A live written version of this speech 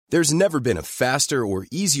There's never been a faster or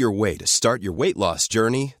easier way to start your weight loss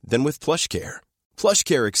journey than with PlushCare.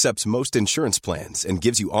 PlushCare accepts most insurance plans and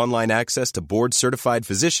gives you online access to board-certified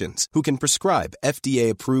physicians who can prescribe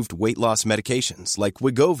FDA-approved weight loss medications like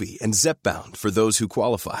Wegovy and Zepbound for those who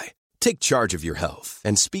qualify. Take charge of your health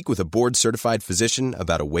and speak with a board-certified physician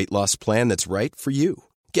about a weight loss plan that's right for you.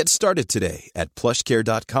 Get started today at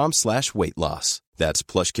plushcare.com/weight loss. That's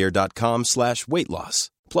plushcare.com/weight loss.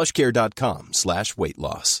 plushcare.com/weight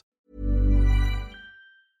loss.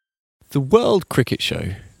 The World Cricket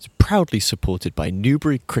Show is proudly supported by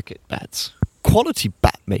Newbury Cricket Bats. Quality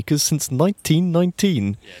bat makers since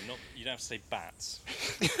 1919. Yeah, you don't have to say bats.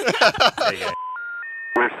 There you go.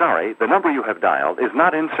 We're sorry, the number you have dialed is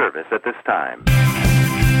not in service at this time.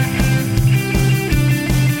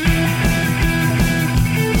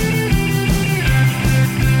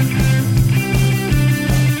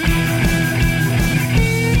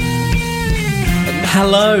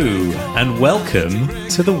 Hello and welcome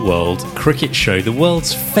to the World Cricket Show, the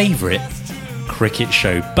world's favourite cricket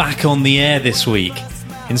show, back on the air this week,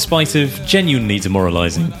 in spite of genuinely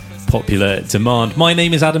demoralising popular demand. My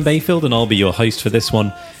name is Adam Bayfield and I'll be your host for this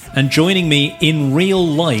one. And joining me in real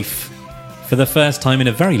life for the first time in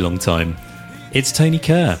a very long time, it's Tony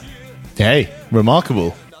Kerr. Hey,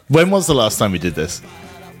 remarkable. When was the last time we did this?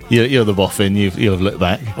 You're the boffin, you've looked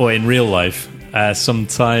back. Or in real life,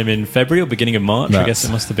 sometime in February or beginning of March, I guess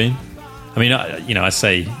it must have been. I mean, I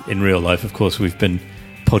say in real life, of course, we've been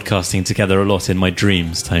podcasting together a lot in my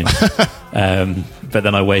dreams, Tony. But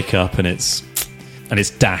then I wake up and it's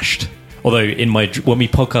dashed. Although when we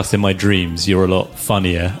podcast in my dreams, you're a lot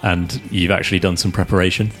funnier and you've actually done some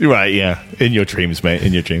preparation. Right, yeah. In your dreams, mate,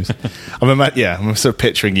 in your dreams. I'm sort of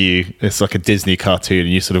picturing you, it's like a Disney cartoon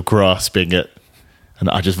and you sort of grasping it and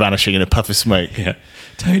I just vanishing in a puff of smoke. Yeah.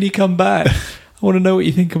 Tony, come back. I want to know what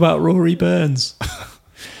you think about Rory Burns.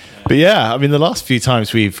 But yeah, I mean, the last few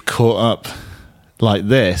times we've caught up like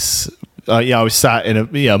this, I was sat in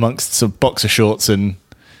amongst some boxer shorts and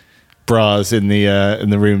bras in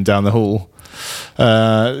the room down the hall.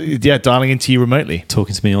 Dialing into you remotely,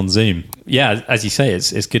 talking to me on Zoom. Yeah, as you say,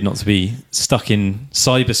 it's good not to be stuck in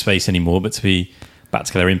cyberspace anymore, but to be back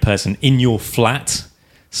together in person in your flat,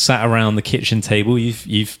 sat around the kitchen table.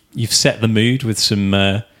 You've set the mood with some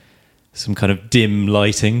kind of dim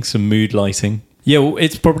lighting, some mood lighting. Yeah, well,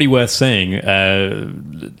 it's probably worth saying.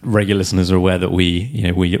 Regular listeners are aware that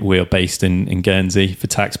we are based in Guernsey for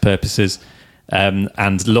tax purposes, and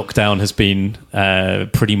lockdown has been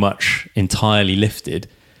pretty much entirely lifted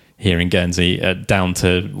here in Guernsey, down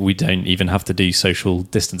to we don't even have to do social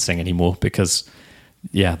distancing anymore because,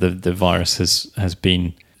 the virus has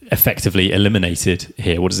been effectively eliminated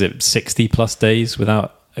here. What is it? 60 plus days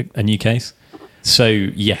without a new case. So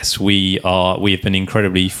yes, we have been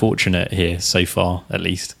incredibly fortunate here so far, at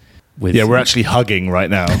least. We're actually hugging right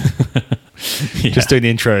now. Just doing the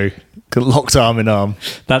intro, locked arm in arm.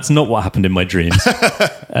 That's not what happened in my dreams,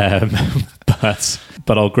 but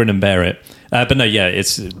I'll grin and bear it. But no,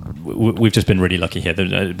 we've just been really lucky here.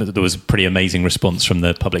 There was a pretty amazing response from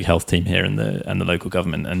the public health team here and the local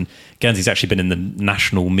government. And Guernsey's actually been in the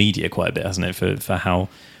national media quite a bit, hasn't it, for how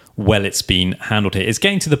well it's been handled here. It's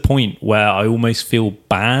getting to the point where I almost feel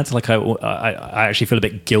bad. Like I actually feel a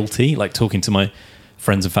bit guilty, like talking to my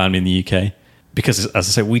friends and family in the UK, because as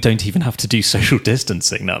I say, we don't even have to do social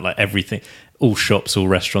distancing now. Like everything, all shops, all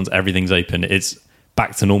restaurants, everything's open. It's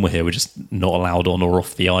back to normal here. We're just not allowed on or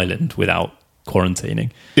off the island without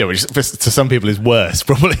quarantining. Yeah, which to some people is worse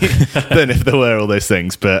probably than if there were all those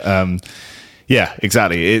things. But yeah,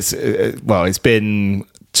 exactly. It's been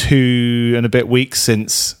 2 and a bit weeks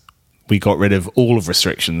since we got rid of all of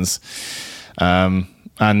restrictions, and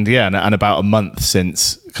about a month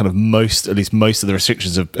since kind of most of the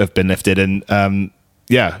restrictions have been lifted. And we're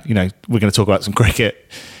going to talk about some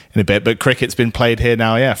cricket in a bit, but cricket's been played here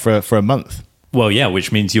now, for a month. Well, yeah,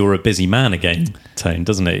 which means you're a busy man again, Tone,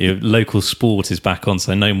 doesn't it? Your local sport is back on,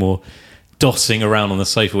 so no more dossing around on the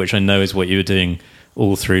sofa, which I know is what you were doing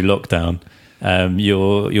all through lockdown.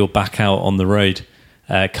 You're back out on the road.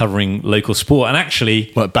 Covering local sport, and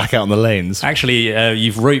actually, back out on the lanes. Actually,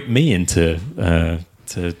 you've roped me into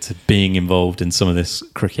to being involved in some of this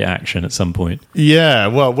cricket action at some point. Yeah,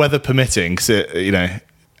 well, weather permitting, because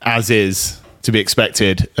as is to be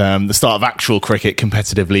expected, the start of actual cricket,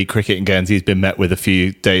 competitive league cricket in Guernsey, has been met with a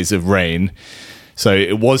few days of rain. So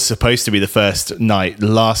it was supposed to be the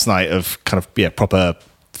last night of kind of proper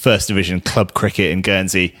first division club cricket in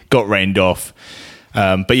Guernsey. Got rained off.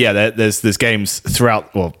 But yeah, there's games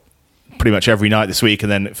throughout, pretty much every night this week,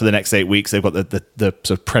 and then for the next 8 weeks they've got the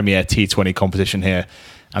sort of premier T20 competition here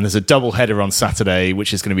And there's a double header on Saturday,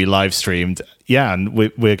 which is going to be live streamed. Yeah, and we're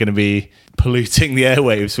going to be polluting the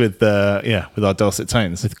airwaves with our dulcet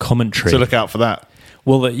tones. With commentary. So look out for that.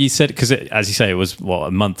 Well, you said, because as you say, it was, a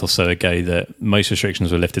month or so ago that most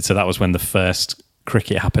restrictions were lifted. So that was when the first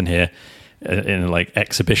cricket happened here in a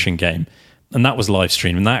exhibition game. And that was live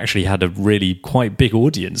streamed. And that actually had a really quite big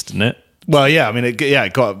audience, didn't it? Well, yeah, I mean, it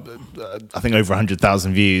got, I think, over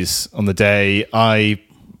 100,000 views on the day. I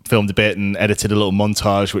filmed a bit and edited a little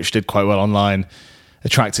montage, which did quite well online.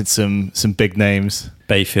 Attracted some big names.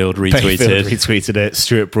 Bayfield retweeted it.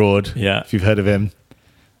 Stuart Broad, if you've heard of him.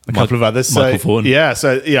 A couple of others. Michael Vaughan. Yeah,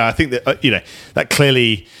 so yeah, I think that, that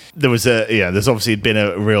clearly there's obviously been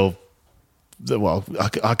a real,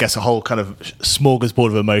 I guess a whole kind of smorgasbord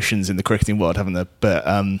of emotions in the cricketing world, haven't there? But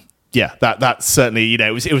that certainly,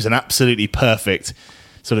 it was an absolutely perfect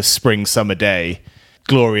sort of spring-summer day,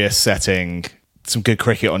 glorious setting, some good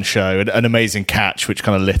cricket on show, an amazing catch which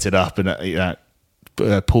kind of lit it up, and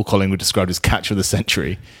Paul Collingwood described as catch of the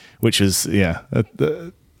century, which was a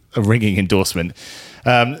ringing endorsement.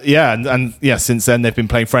 Since then they've been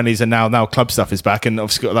playing friendlies, and now club stuff is back, and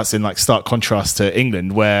obviously that's in stark contrast to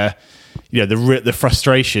England, where the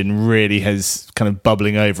frustration really has kind of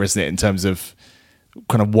bubbling over, isn't it, in terms of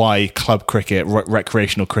kind of why club cricket,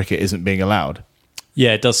 recreational cricket isn't being allowed.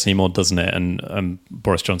 Yeah, it does seem odd, doesn't it? And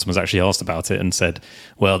Boris Johnson was actually asked about it and said,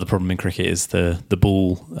 well, the problem in cricket is the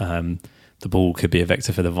ball. The ball could be a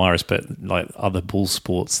vector for the virus, but like other ball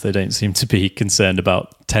sports, they don't seem to be concerned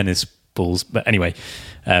about tennis balls. But anyway,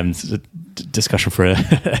 it's a discussion for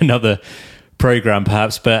another programme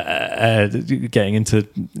perhaps, but getting into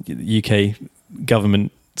UK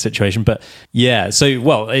government situation. But yeah,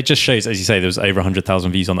 so it just shows, as you say, there was over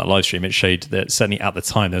 100,000 views on that live stream. It showed that certainly at the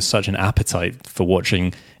time there was such an appetite for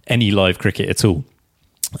watching any live cricket at all.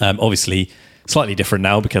 Obviously slightly different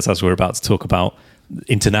now, because as we're about to talk about,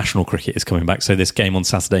 international cricket is coming back, so this game on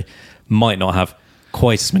Saturday might not have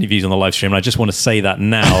quite as many views on the live stream. And I just want to say that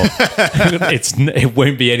now. It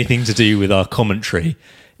won't be anything to do with our commentary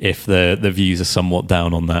if the views are somewhat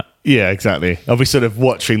down on that. Yeah, exactly. I'll be sort of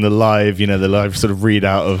watching the live sort of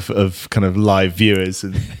readout of kind of live viewers,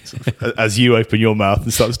 and sort of, as you open your mouth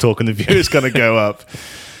and start talking, the viewers kind of go up.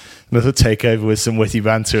 Another takeover with some witty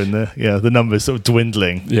banter, and the numbers sort of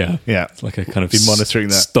dwindling. Yeah. It's like a kind of be monitoring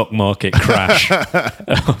that stock market crash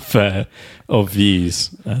of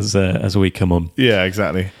views as we come on. Yeah,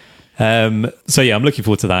 exactly. I'm looking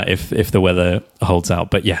forward to that if the weather holds out.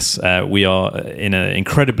 But yes, we are in an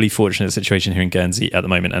incredibly fortunate situation here in Guernsey at the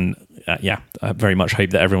moment, and I very much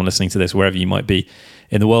hope that everyone listening to this, wherever you might be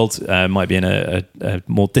in the world, might be in a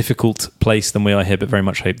more difficult place than we are here, but very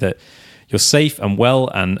much hope that you're safe and well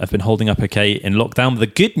and have been holding up okay in lockdown. But the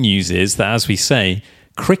good news is that, as we say,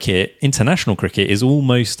 cricket, international cricket, is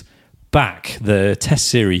almost back. The Test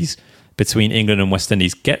series between England and West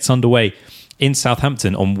Indies gets underway in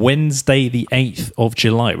Southampton on Wednesday, the 8th of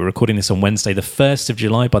July. We're recording this on Wednesday, the 1st of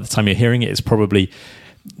July. By the time you're hearing it, it's probably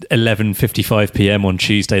 11:55 p.m. on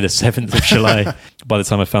Tuesday, the 7th of July, by the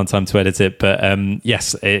time I found time to edit it. But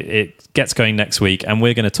yes, it gets going next week, and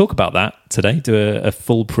we're going to talk about that today, do a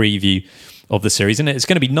full preview of the series. And it's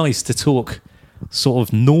going to be nice to talk sort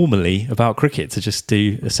of normally about cricket, to just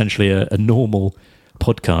do essentially a normal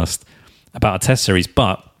podcast about a Test series.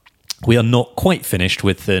 But we are not quite finished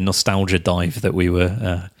with the nostalgia dive that we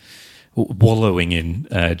were wallowing in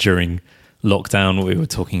during lockdown. We were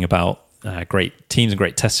talking about great teams and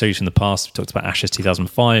great Test series from the past. We talked about Ashes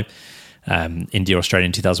 2005, India, Australia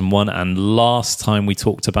in 2001, and last time we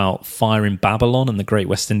talked about Fire in Babylon and the great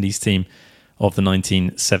West Indies team of the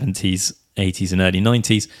 1970s, 80s and early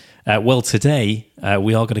 90s. Today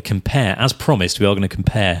we are going to compare, as promised,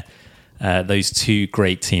 those two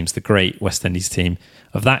great teams, the great West Indies team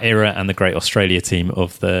of that era and the great Australia team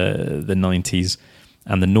of the 90s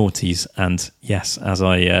and the noughties. And yes, as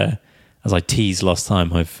I teased last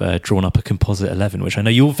time, I've drawn up a composite 11, which I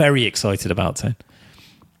know you're very excited about, Tone.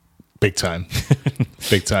 Big time.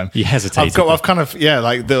 Big time. You hesitated. I've kind of,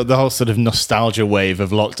 like the whole sort of nostalgia wave of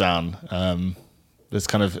lockdown has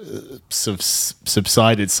kind of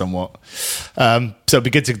subsided somewhat. So it'd be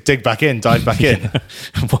good to dive back in.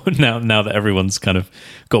 now that everyone's kind of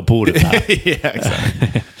got bored of that. Yeah,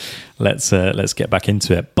 exactly. Let's get back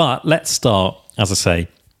into it. But let's start, as I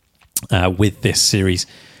say, with this series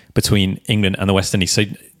between England and the West Indies. So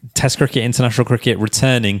Test cricket, international cricket,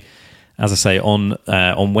 returning, as I say, on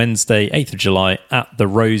Wednesday, 8th of July at the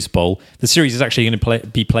Rose Bowl. The series is actually going to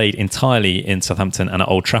be played entirely in Southampton and at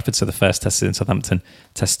Old Trafford. So the first test is in Southampton,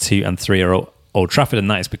 test 2 and 3 are at Old Trafford, and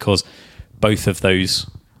that is because both of those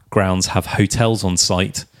grounds have hotels on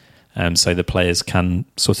site, so the players can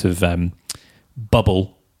sort of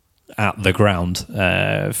bubble at the ground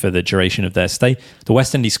for the duration of their stay. The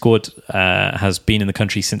West Indies squad has been in the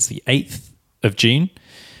country since the 8th of June.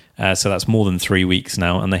 So that's more than 3 weeks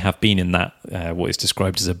now, and they have been in that what is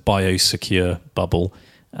described as a biosecure bubble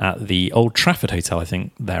at the Old Trafford Hotel, I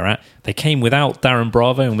think they're at. They came without Darren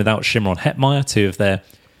Bravo and without Shimron Hetmeyer, two of their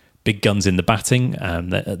big guns in the batting.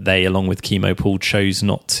 They, along with Kemo Paul, chose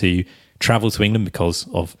not to travel to England because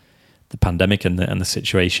of the pandemic and the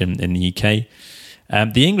situation in the UK.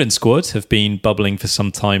 The England squad have been bubbling for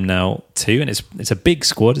some time now too, and it's a big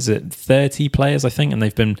squad. Is it 30 players, I think? And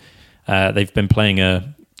they've been playing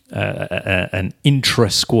an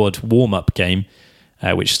intra-squad warm-up game,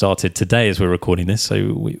 which started today as we're recording this.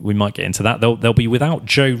 So we might get into that. They'll be without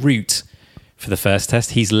Joe Root for the first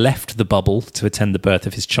test. He's left the bubble to attend the birth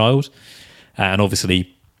of his child, and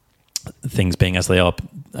obviously, things being as they are,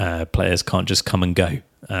 players can't just come and go.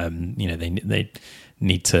 They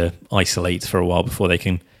need to isolate for a while before they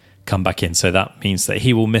can come back in. So that means that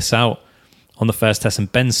he will miss out on the first test,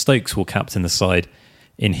 and Ben Stokes will captain the side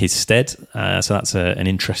in his stead. So that's an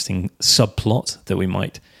interesting subplot that we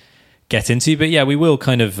might get into. But yeah, we will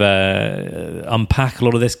kind of unpack a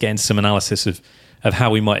lot of this, get into some analysis of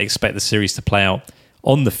how we might expect the series to play out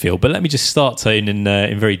on the field. But let me just start, Tone, in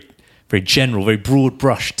very, very general, very broad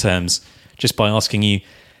brush terms, just by asking you,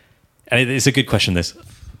 and it's a good question, this.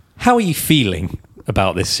 How are you feeling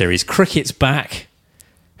about this series? Cricket's back.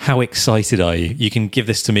 How excited are you? You can give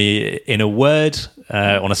this to me in a word,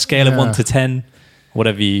 on a scale of 1 to 10,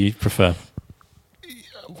 whatever you prefer.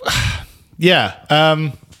 Yeah.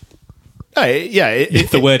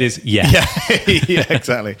 If the word is yeah. Yeah,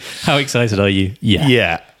 exactly. How excited are you?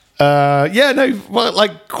 Yeah. Yeah. No, well,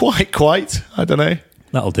 like quite. I don't know.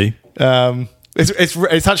 That'll do.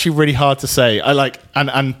 It's actually really hard to say. I like,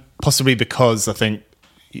 and possibly because I think,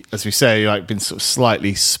 as we say, like been sort of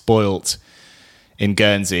slightly spoilt in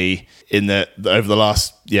Guernsey in that over the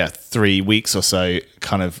last 3 weeks or so,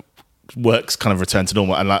 kind of work's kind of returned to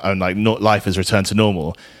normal, and life has returned to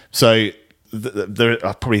normal. So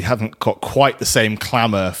I probably haven't got quite the same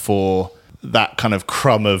clamour for that kind of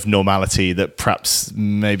crumb of normality that perhaps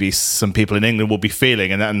maybe some people in England will be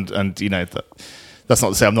feeling, and you know that's not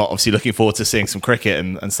to say I'm not obviously looking forward to seeing some cricket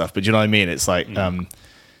and stuff, but do you know what I mean? It's like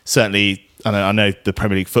certainly I know the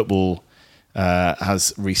Premier League football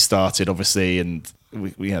has restarted, obviously, and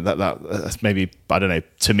that's maybe, I don't know,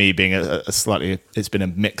 to me being a slightly, it's been a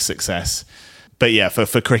mixed success. But yeah,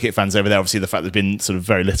 for cricket fans over there, obviously the fact there's been sort of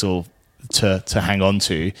very little to hang on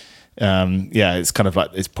to, it's kind of like,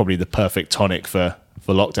 it's probably the perfect tonic for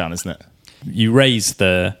lockdown, isn't it? You raised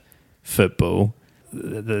the football.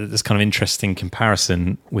 There's kind of interesting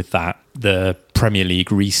comparison with that, the Premier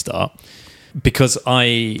League restart, because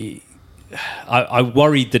I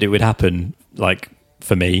worried that it would happen, like,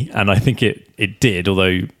 for me, and I think it did,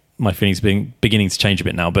 although my feelings are beginning to change a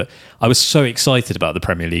bit now. But I was so excited about the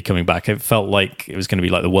Premier League coming back. It felt like it was going to be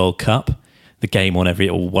like the World Cup, the game on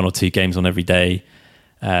or 1 or 2 games on every day,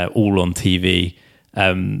 all on TV.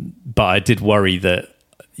 But I did worry that,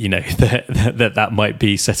 you know, that might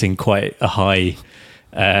be setting quite a high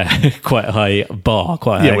bar,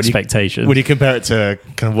 quite high expectation. When you compare it to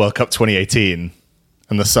kind of World Cup 2018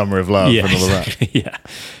 and the Summer of Love and all of that. Yeah,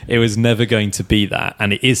 it was never going to be that,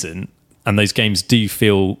 and it isn't. And those games do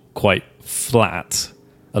feel quite flat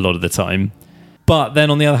a lot of the time. But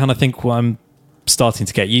then on the other hand, I think I'm starting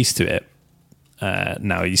to get used to it.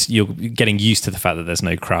 Now you're getting used to the fact that there's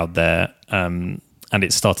no crowd there, and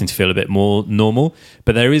it's starting to feel a bit more normal.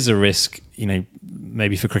 But there is a risk, you know,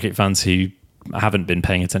 maybe for cricket fans who haven't been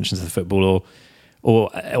paying attention to the football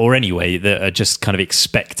or anyway, that are just kind of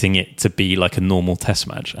expecting it to be like a normal test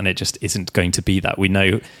match, and it just isn't going to be that. We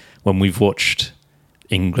know when we've watched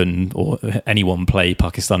England or anyone play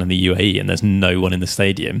Pakistan in the UAE and there's no one in the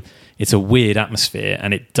stadium, it's a weird atmosphere,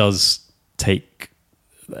 and it does take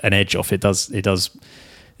an edge off. It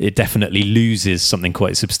definitely loses something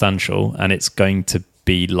quite substantial, and it's going to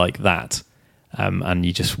be like that. And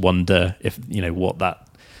you just wonder if, you know,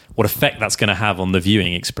 what effect that's going to have on the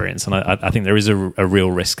viewing experience. And I think there is a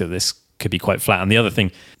real risk that this could be quite flat. And the other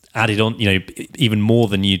thing added on, you know, even more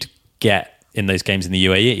than you'd get in those games in the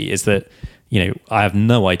UAE, is that, you know, I have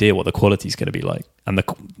no idea what the quality is going to be like. And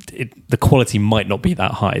the quality might not be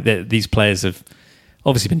that high. These players have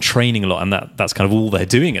obviously been training a lot, and that's kind of all they're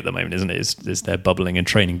doing at the moment, isn't it? Is they're bubbling and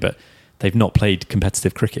training, but they've not played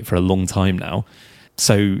competitive cricket for a long time now.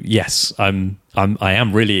 So yes, I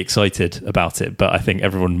am really excited about it, but I think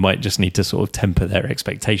everyone might just need to sort of temper their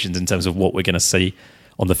expectations in terms of what we're going to see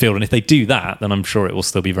on the field. And if they do that, then I'm sure it will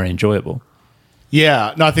still be very enjoyable.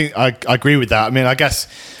 Yeah, no, I think I agree with that. I mean, I guess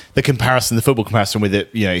the football comparison with it,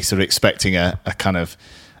 you know, sort of expecting a kind of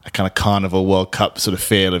a kind of carnival World Cup sort of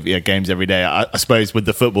feel of games every day. I suppose with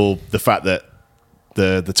the football, the fact that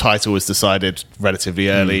the title was decided relatively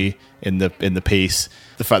early in the piece,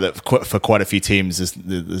 the fact that for quite a few teams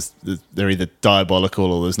they're either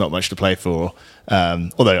diabolical or there's not much to play for.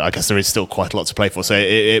 Although I guess there is still quite a lot to play for, so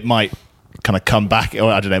it might kind of come back,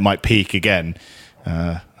 or I don't know, it might peak again.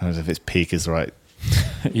 I don't know if it's peak is the right.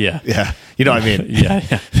 Yeah, you know what I mean.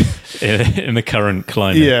 yeah. In the current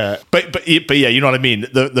climate. Yeah, but yeah, you know what I mean.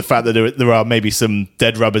 The fact that there are maybe some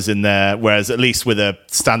dead rubbers in there, whereas at least with a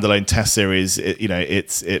standalone test series,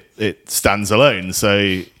 it stands alone.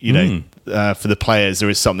 So for the players, there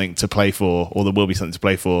is something to play for, or there will be something to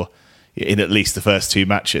play for in at least the first two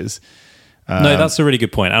matches. No, that's a really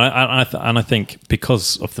good point, and I think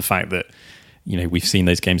because of the fact that we've seen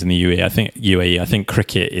those games in the UAE, I think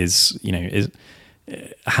cricket is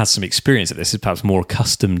has some experience at this, is perhaps more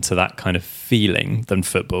accustomed to that kind of feeling than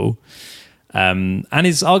football, and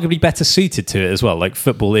is arguably better suited to it as well. Like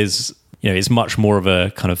football is, it's much more of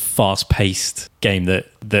a kind of fast-paced game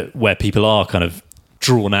that where people are kind of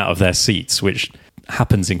drawn out of their seats, which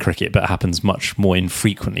happens in cricket, but happens much more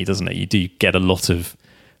infrequently, doesn't it? You do get a lot of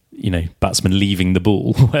batsmen leaving the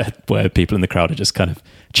ball where people in the crowd are just kind of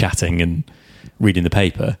chatting and reading the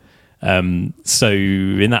paper. So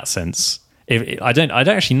in that sense, I don't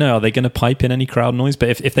actually know, are they going to pipe in any crowd noise?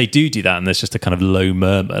 But if they do that and there's just a kind of low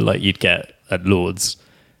murmur like you'd get at Lord's,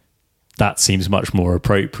 that seems much more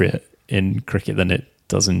appropriate in cricket than it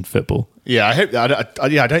does in football. Yeah,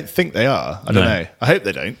 I don't think they are. I don't know. I hope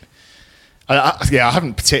they don't. I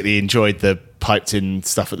haven't particularly enjoyed the piped in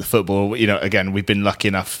stuff at the football. Again, we've been lucky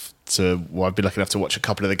enough to. Well, I've been lucky enough to watch a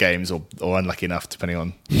couple of the games, or unlucky enough, depending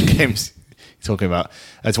on the games you're talking about,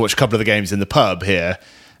 to watch a couple of the games in the pub here,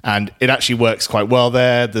 and it actually works quite well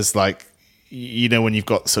there. There's when you've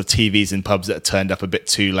got sort of TVs in pubs that are turned up a bit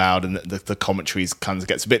too loud, and the commentary kind of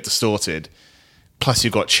gets a bit distorted. Plus,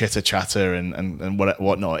 you've got chitter chatter and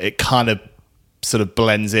whatnot. It kind of sort of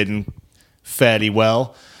blends in fairly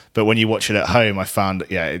well. But when you watch it at home, I found,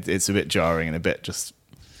 it's a bit jarring and a bit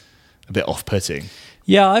off-putting.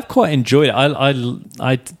 Yeah, I've quite enjoyed it.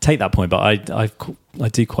 I take that point, but I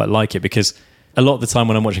do quite like it, because a lot of the time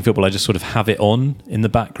when I'm watching football, I just sort of have it on in the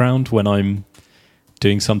background when I'm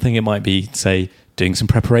doing something. It might be, say, doing some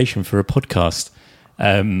preparation for a podcast,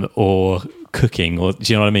 or cooking, or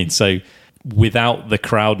do you know what I mean? So without the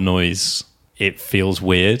crowd noise, it feels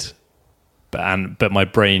weird. But my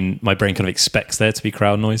brain kind of expects there to be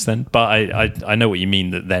crowd noise then. But I know what you mean,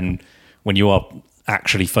 that then when you are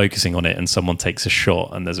actually focusing on it and someone takes a shot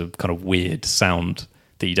and there's a kind of weird sound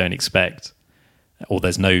that you don't expect, or there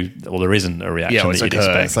isn't a reaction that you'd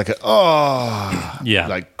expect. It's like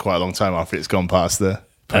like quite a long time after it's gone past the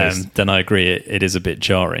post. Then I agree, it is a bit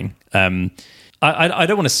jarring. I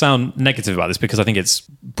don't want to sound negative about this, because I think it's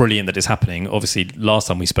brilliant that it's happening. Obviously, last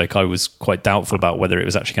time we spoke, I was quite doubtful about whether it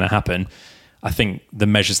was actually going to happen. I think the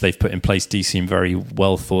measures they've put in place do seem very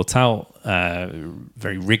well thought out,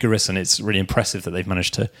 very rigorous, and it's really impressive that they've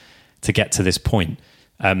managed to get to this point.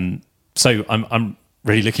 So I'm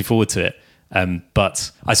really looking forward to it.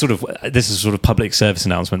 But this is a sort of public service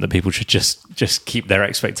announcement that people should just keep their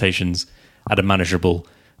expectations at a manageable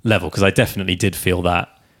level, because I definitely did feel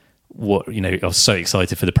that. I was so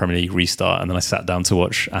excited for the Premier League restart, and then I sat down to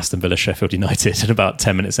watch Aston Villa Sheffield United, and about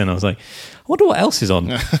 10 minutes in I was like, I wonder what else is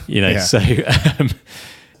on. So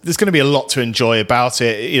there's going to be a lot to enjoy about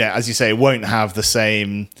it. As you say, it won't have the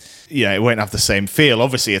same feel,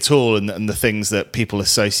 obviously, at all, and the things that people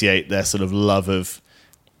associate their sort of love of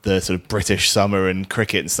the sort of British summer and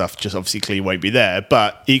cricket and stuff just obviously clearly won't be there.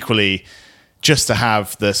 But equally, just to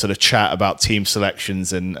have the sort of chat about team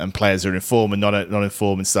selections and players who are in form and not in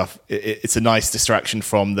form and stuff, it's a nice distraction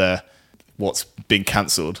from what's been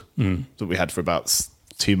cancelled that we had for about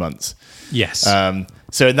 2 months. Yes.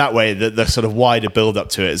 So in that way, the sort of wider build up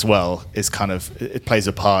to it as well is kind of, it plays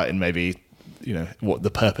a part in maybe what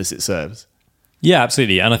the purpose it serves. Yeah,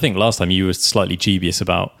 absolutely. And I think last time you were slightly dubious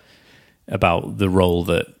about the role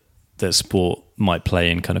that sport might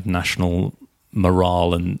play in kind of national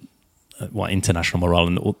morale and international morale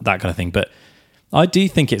and that kind of thing. But I do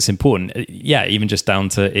think it's important. Yeah, even just down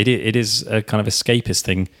to it is a kind of escapist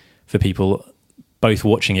thing for people, both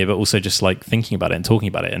watching it, but also just like thinking about it and talking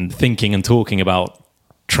about it, and thinking and talking about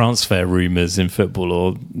transfer rumours in football,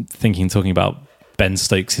 or thinking and talking about Ben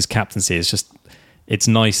Stokes' captaincy. It's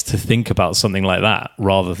nice to think about something like that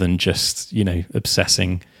rather than just,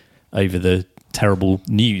 obsessing over the terrible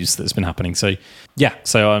news that's been happening. So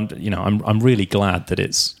I'm really glad that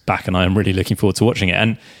it's back, and I'm really looking forward to watching it.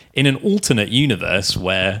 And in an alternate universe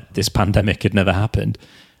where this pandemic had never happened,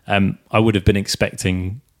 I would have been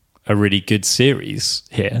expecting a really good series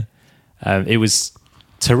here. It was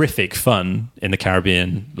terrific fun in the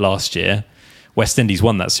Caribbean last year. West Indies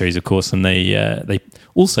won that series, of course, and they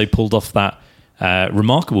also pulled off that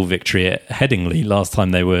remarkable victory at Headingley last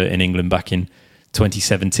time they were in England back in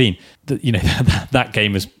 2017. That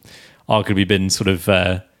game has arguably been sort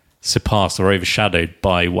of surpassed or overshadowed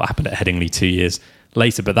by what happened at Headingley 2 years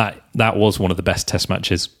later. But that was one of the best Test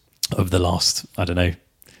matches of the last, I don't know,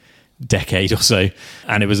 decade or so,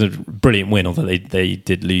 and it was a brilliant win, although they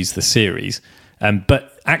did lose the series.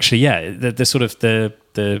 But actually, yeah, the sort of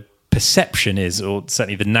the perception is, or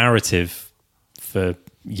certainly the narrative for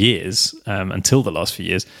years, until the last few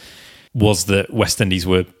years, was that West Indies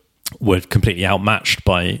were completely outmatched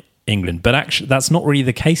by England. But actually, that's not really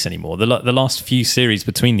the case anymore. The last few series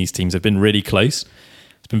between these teams have been really close.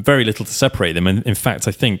 There's been very little to separate them. And in fact,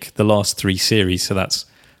 I think the last three series, so that's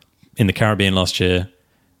in the Caribbean last year,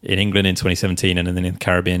 in England in 2017, and then in the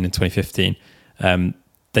Caribbean in 2015,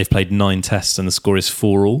 they've played 9 tests and the score is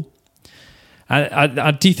 4-4.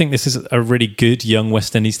 I do think this is a really good young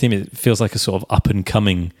West Indies team. It feels like a sort of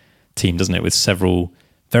up-and-coming team, doesn't it, with several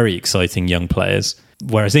very exciting young players,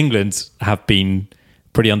 whereas England have been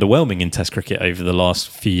pretty underwhelming in Test cricket over the last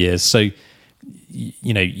few years. So,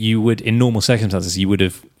 you would, in normal circumstances, you would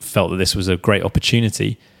have felt that this was a great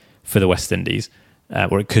opportunity for the West Indies,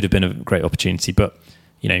 or it could have been a great opportunity. But,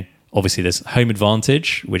 obviously there's home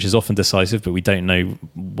advantage, which is often decisive, but we don't know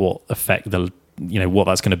what effect what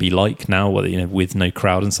that's going to be like now, whether, with no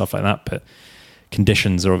crowd and stuff like that. But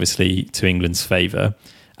conditions are obviously to England's favour.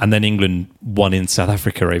 And then England won in South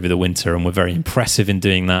Africa over the winter and were very impressive in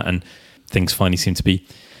doing that. And things finally seem to be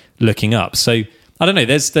looking up. So I don't know.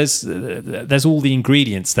 There's all the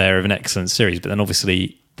ingredients there of an excellent series, but then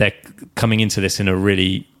obviously they're coming into this in a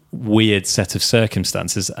really weird set of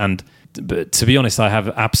circumstances. But to be honest, I have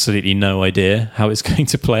absolutely no idea how it's going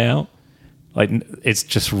to play out. Like, it's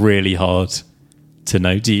just really hard to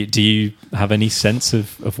know. Do you have any sense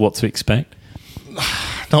of what to expect?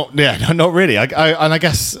 Not really. I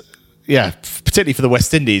guess, particularly for the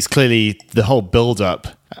West Indies, clearly the whole build-up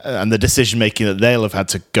and the decision-making that they'll have had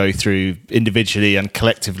to go through individually and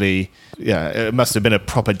collectively, it must have been a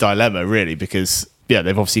proper dilemma, really, because, they've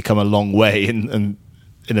obviously come a long way and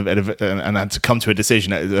had to come to a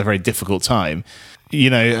decision at a very difficult time.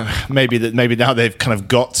 Maybe now they've kind of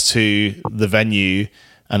got to the venue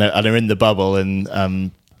and are in the bubble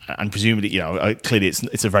and presumably, clearly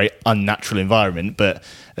it's a very unnatural environment, but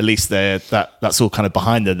at least that's all kind of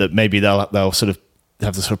behind them. That maybe they'll sort of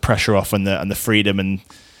have the sort of pressure off and the freedom and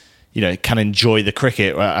can enjoy the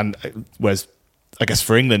cricket. And whereas I guess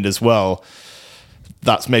for England as well,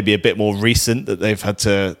 that's maybe a bit more recent that they've had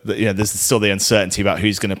to. There's still the uncertainty about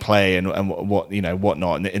who's going to play and what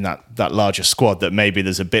not in that larger squad. That maybe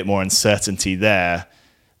there's a bit more uncertainty there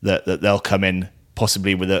that they'll come in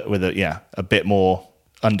possibly with a bit more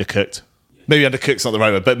undercooked. Maybe undercooked's not the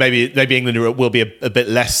right word, but maybe England will be a bit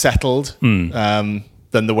less settled than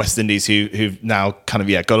the West Indies, who've now kind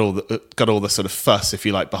of got all the sort of fuss, if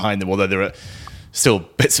you like, behind them. Although there are still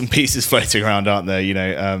bits and pieces floating around, aren't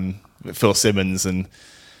there? Phil Simmons and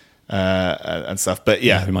stuff. But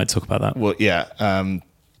we might talk about that. Well,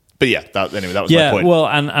 but that was my point. Well,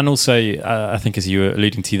 and also I think, as you were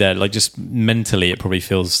alluding to there, like just mentally, it probably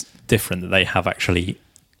feels different that they have actually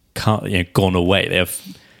gone away. They have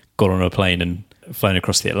got on a plane and flown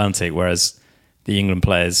across the Atlantic, whereas the England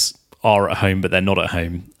players are at home, but they're not at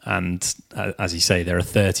home. And as you say, there are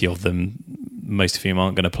 30 of them, most of whom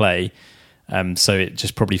aren't going to play. So it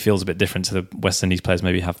just probably feels a bit different to the West Indies players.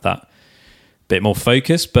 Maybe have that bit more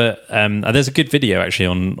focus. But there's a good video actually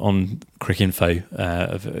on Cricinfo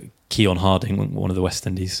of Keon Harding, one of the West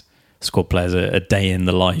Indies squad players, a day in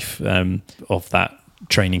the life of that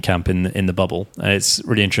training camp in the bubble. It's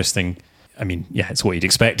really interesting. I mean, it's what you'd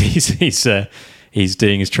expect. He's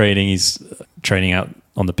doing his training. He's training out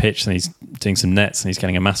on the pitch, and he's doing some nets, and he's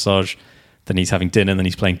getting a massage. Then he's having dinner, and then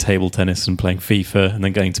he's playing table tennis and playing FIFA, and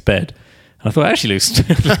then going to bed. And I thought it actually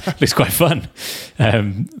looks quite fun.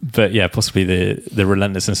 But possibly the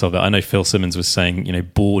relentlessness of it. I know Phil Simmons was saying,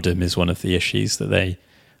 boredom is one of the issues that they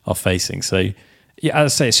are facing. So, as I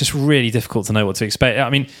say, it's just really difficult to know what to expect. I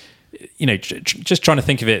mean, just trying to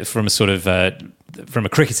think of it from a sort of from a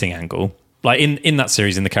cricketing angle. Like in that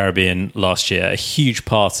series in the Caribbean last year, a huge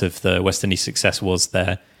part of the West Indies' success was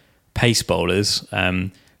their pace bowlers,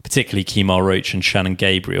 particularly Kemar Roach and Shannon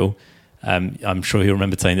Gabriel. I'm sure he'll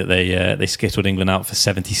remember saying that they skittled England out for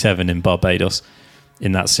 77 in Barbados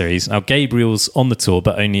in that series. Now, Gabriel's on the tour,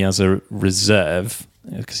 but only as a reserve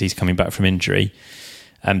because he's coming back from injury.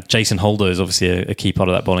 Jason Holder is obviously a key part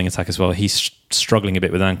of that bowling attack as well. He's struggling a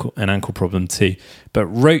bit with an ankle problem too. But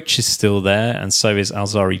Roach is still there, and so is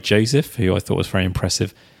Alzari Joseph, who I thought was very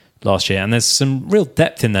impressive last year. And there's some real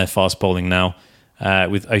depth in their fast bowling now,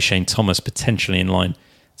 with O'Shane Thomas potentially in line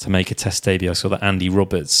to make a Test debut. I saw that Andy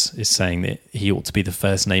Roberts is saying that he ought to be the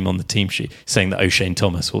first name on the team sheet, saying that O'Shane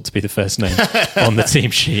Thomas ought to be the first name on the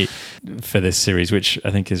team sheet for this series, which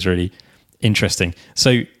I think is really interesting.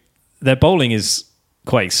 So their bowling is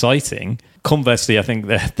quite exciting. Conversely, I think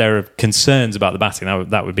there are concerns about the batting.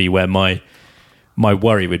 That would be where my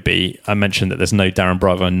worry would be. I mentioned that there's no Darren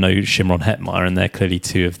Bravo and no Shimron Hetmyer, and they're clearly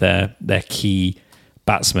two of their key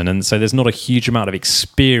batsmen. And so there's not a huge amount of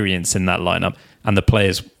experience in that lineup. And the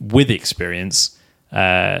players with experience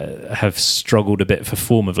have struggled a bit for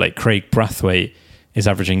form of late. Craig Brathwaite is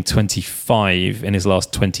averaging 25 in his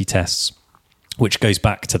last 20 tests, which goes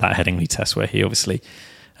back to that Headingley test where he obviously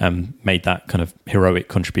made that kind of heroic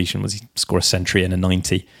contribution. Was he score a century and a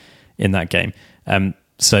 90 in that game?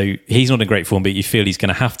 So he's not in great form, but you feel he's going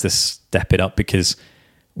to have to step it up because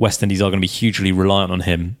West Indies are going to be hugely reliant on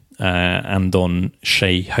him and on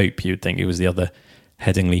Shai Hope. You would think he was the other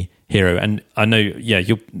Headingley hero. And I know,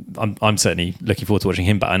 I'm certainly looking forward to watching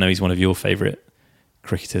him, but I know he's one of your favourite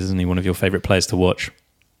cricketers, isn't he? One of your favourite players to watch.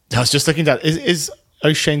 I was just looking down. Is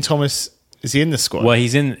O'Shane Thomas... Is he in the squad? Well,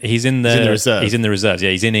 he's in the reserve. He's in the reserves. Yeah,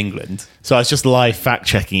 he's in England. So I was just live fact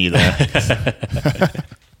checking you there.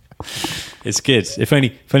 It's good. If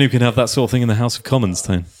only we can have that sort of thing in the House of Commons,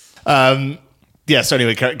 Tone. Yeah. So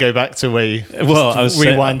anyway, go back to where you. Well, I was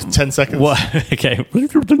rewind 10 seconds. Okay.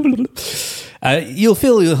 You'll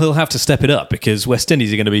feel he'll have to step it up because West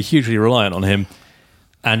Indies are going to be hugely reliant on him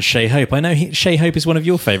and Shai Hope. I know Shai Hope is one of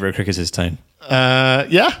your favourite cricketers, Tone.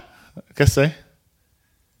 Yeah, I guess so.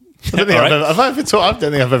 I don't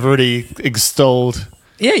think I've ever really extolled.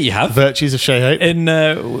 Yeah, you have. Virtues of Shai Hope.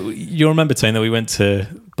 You'll remember, Tone, that we went to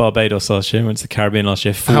Barbados last year, went to the Caribbean last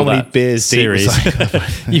year for How that many beers series.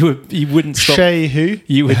 You wouldn't stop. Shai who?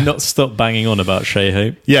 You would not stop banging on about Shai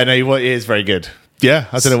Hope. Yeah, no, it is very good. Yeah,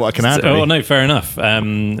 I don't know what I can add. Oh, no, fair enough.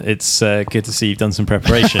 It's good to see you've done some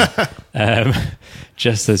preparation,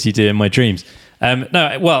 just as you do in my dreams.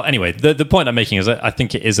 Anyway, the point I'm making is I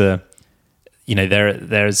think it is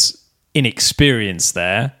there's inexperience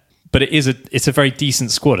there, but it's a very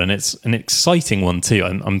decent squad and it's an exciting one too.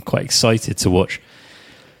 I'm quite excited to watch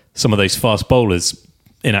some of those fast bowlers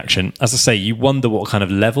in action. As I say, you wonder what kind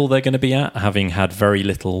of level they're going to be at, having had very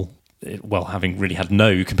little. Well, having really had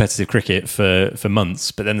no competitive cricket for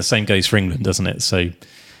months, but then the same goes for England, doesn't it? So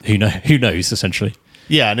who knows, essentially.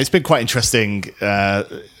 Yeah, and it's been quite interesting,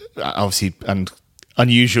 obviously, and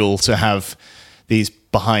unusual to have these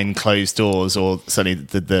behind closed doors, or certainly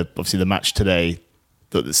the match today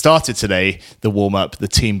that started today, the warm up, the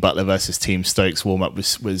Team Butler versus Team Stokes warm up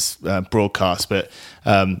was broadcast, but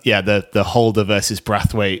the Holder versus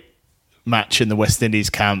Brathwaite match in the West Indies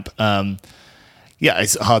camp.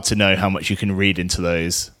 It's hard to know how much you can read into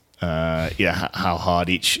those. How hard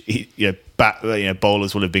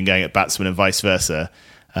bowlers will have been going at batsmen and vice versa.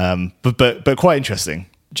 But quite interesting.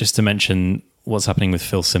 Just to mention what's happening with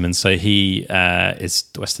Phil Simmons. So he is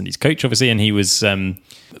the West Indies coach, obviously, and he was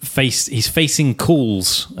he's facing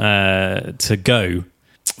calls to go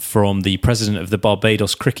from the president of the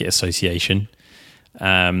Barbados Cricket Association.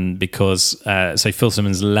 Because Phil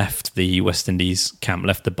Simmons left the West Indies camp,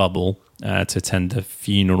 left the bubble to attend the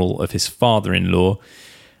funeral of his father-in-law,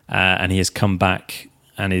 and he has come back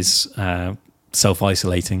and is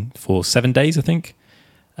self-isolating for 7 days, I think,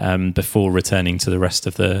 before returning to the rest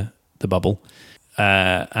of the bubble.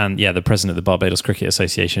 The president of the Barbados Cricket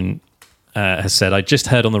Association has said, "I just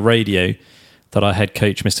heard on the radio that our head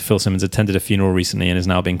coach, Mr. Phil Simmons, attended a funeral recently and is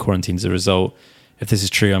now being quarantined as a result. If this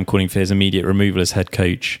is true, I'm calling for his immediate removal as head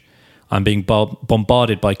coach. I'm being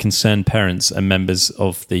bombarded by concerned parents and members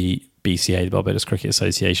of the BCA, the Barbados Cricket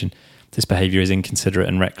Association. This behaviour is inconsiderate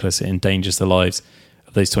and reckless. It endangers the lives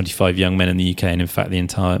of those 25 young men in the UK and, in fact, the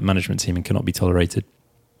entire management team, and cannot be tolerated."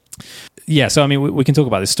 Yeah, so, I mean, we can talk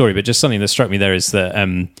about this story, but just something that struck me there is that,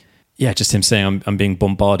 just him saying I'm being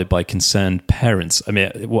bombarded by concerned parents. I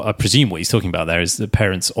mean, I presume what he's talking about there is the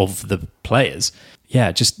parents of the players.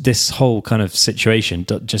 Yeah, just this whole kind of situation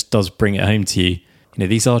just does bring it home to you.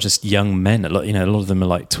 These are just young men. A lot of them are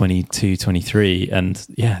like 22, 23. And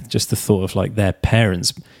yeah, just the thought of like their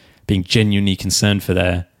parents being genuinely concerned for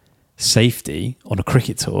their safety on a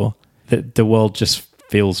cricket tour, the world just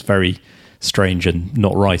feels very strange and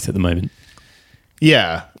not right at the moment.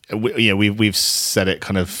 Yeah. We've said it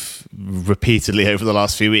kind of repeatedly over the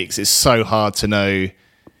last few weeks. It's so hard to know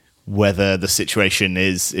whether the situation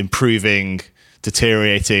is improving,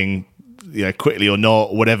 deteriorating, quickly or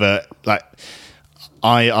not, or whatever. Like,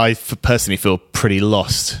 I personally feel pretty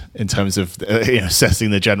lost in terms of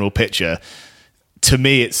assessing the general picture. To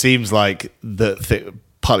me, it seems like that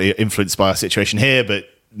partly influenced by our situation here, but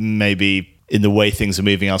maybe in the way things are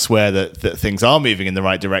moving elsewhere, that things are moving in the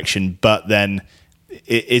right direction. But then,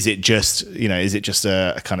 is it just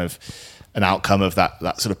a kind of an outcome of that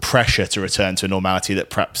sort of pressure to return to a normality, that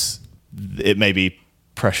perhaps it may be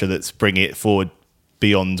pressure that's bringing it forward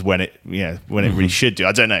beyond when it really should do?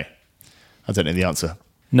 I don't know the answer.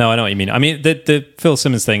 No, I know what you mean. I mean, the Phil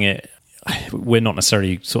Simmons thing, we're not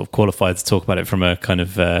necessarily sort of qualified to talk about it from a kind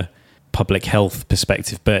of public health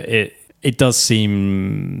perspective, but it does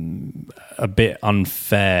seem a bit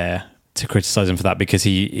unfair to criticise him for that, because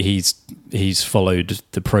he's followed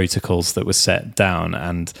the protocols that were set down,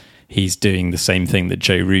 and he's doing the same thing that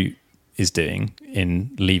Joe Root is doing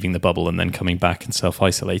in leaving the bubble and then coming back and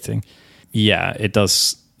self-isolating. Yeah, it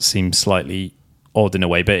does seem slightly odd in a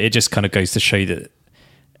way, but it just kind of goes to show that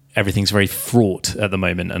everything's very fraught at the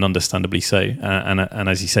moment, and understandably so. And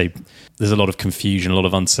as you say, there's a lot of confusion, a lot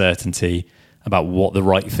of uncertainty about what the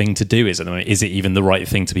right thing to do is at the moment. Is it even the right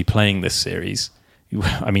thing to be playing this series?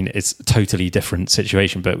 I mean, it's a totally different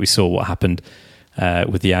situation, but we saw what happened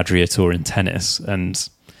with the Adria Tour in tennis, and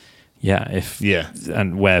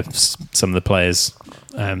and where some of the players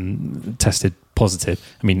tested positive.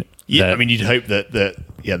 I mean, you'd hope that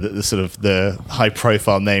the sort of the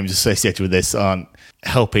high-profile names associated with this aren't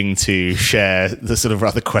helping to share the sort of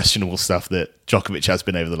rather questionable stuff that Djokovic has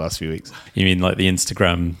been over the last few weeks. You mean like the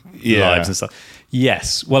Instagram lives and stuff?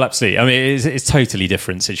 Yes, well, absolutely. I mean, it's a totally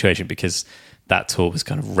different situation, because that tour was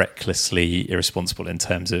kind of recklessly irresponsible in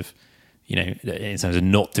terms of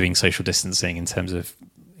not doing social distancing, in terms of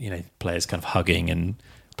players kind of hugging and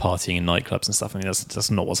partying in nightclubs and stuff. I mean, that's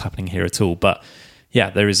not what's happening here at all. But yeah,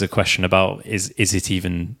 there is a question about is it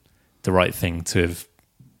even the right thing to have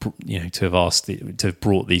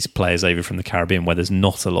brought these players over from the Caribbean, where there's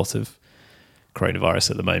not a lot of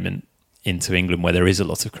coronavirus at the moment, into England, where there is a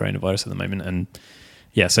lot of coronavirus at the moment. And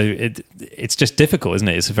yeah, so it's just difficult, isn't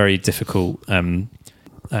it? It's a very difficult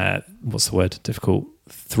what's the word? Difficult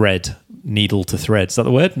thread, needle to thread. Is that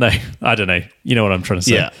the word? No, I don't know. You know what I'm trying to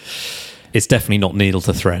say. Yeah. It's definitely not needle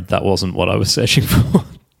to thread. That wasn't what I was searching for.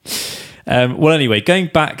 Well, anyway, going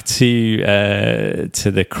back to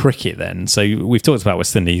the cricket then. So we've talked about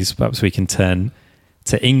West Indies. Perhaps we can turn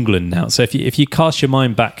to England now. So if you cast your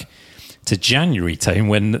mind back to January, Tone,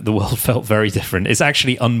 when the world felt very different, it's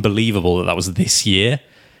actually unbelievable that was this year,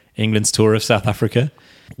 England's tour of South Africa.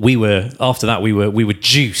 We were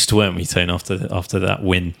juiced, weren't we, Tone, after that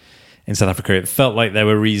win in South Africa. It felt like there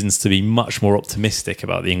were reasons to be much more optimistic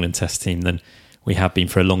about the England Test team than we have been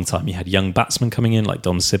for a long time. You had young batsmen coming in like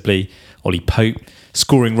Dom Sibley, Ollie Pope,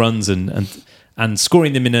 scoring runs and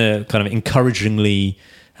scoring them in a kind of encouragingly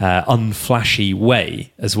unflashy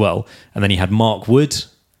way as well. And then you had Mark Wood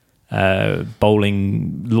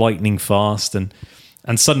bowling lightning fast, and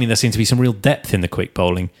suddenly there seemed to be some real depth in the quick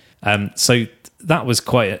bowling. So that was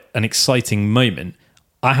quite an exciting moment.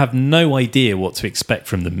 I have no idea what to expect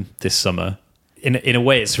from them this summer. In a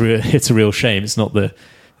way, it's a real shame. It's not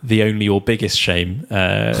the only or biggest shame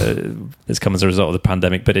that's come as a result of the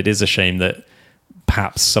pandemic, but it is a shame that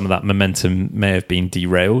perhaps some of that momentum may have been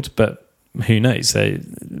derailed, but who knows?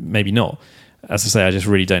 Maybe not. As I say, I just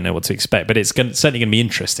really don't know what to expect, but it's certainly going to be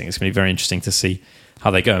interesting. It's going to be very interesting to see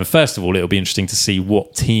how they go. And first of all, it'll be interesting to see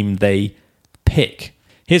what team they pick.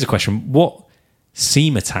 Here's a question. What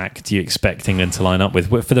seam attack do you expect England to line up with?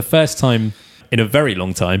 For the first time in a very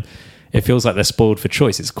long time, it feels like they're spoiled for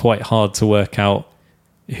choice. It's quite hard to work out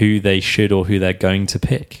who they should or who they're going to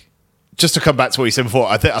pick. Just to come back to what you said before,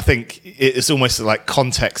 I think it's almost like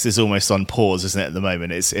context is almost on pause, isn't it, at the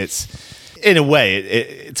moment? It's in a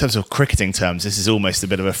way, in terms of cricketing terms, this is almost a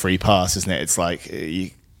bit of a free pass, isn't it? It's like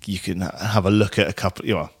you can have a look at a couple,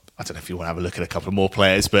 I don't know if you want to have a look at a couple of more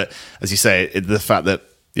players, but as you say, the fact that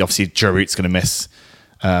obviously Joe Root's going to miss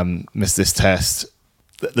this test,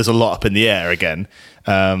 there's a lot up in the air again.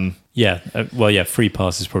 Free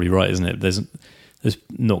pass is probably right, isn't it? There's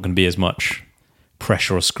not going to be as much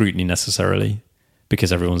pressure or scrutiny necessarily,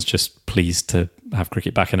 because everyone's just pleased to have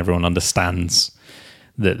cricket back, and everyone understands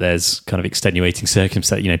that there's kind of extenuating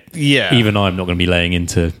circumstance. Even I'm not going to be laying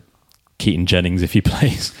into Keaton Jennings if he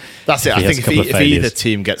plays. That's it. I think if either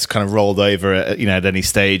team gets kind of rolled over at any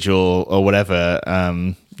stage or whatever,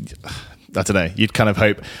 I don't know. You'd kind of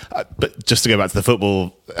hope, but just to go back to the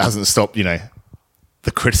football, it hasn't stopped.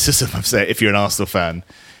 The criticism of, say, if you're an Arsenal fan,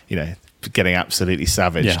 getting absolutely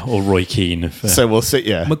savage. Yeah, or Roy Keane. So we'll see.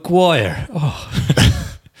 Yeah, Maguire. Oh.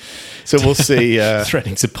 So we'll see.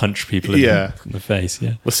 Threatening to punch people in the face.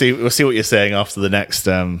 Yeah, we'll see what you're saying after the next.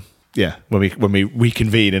 When we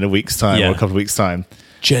reconvene in a week's time or a couple of weeks' time.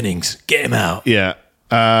 Jennings, get him out. Yeah.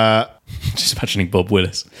 Just imagining Bob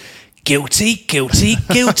Willis. Guilty, guilty,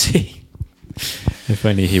 guilty. If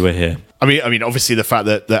only he were here. I mean, obviously the fact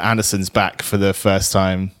that Anderson's back for the first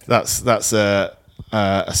time, that's a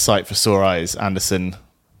sight for sore eyes. Anderson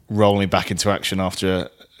rolling back into action after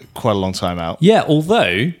quite a long time out. Yeah,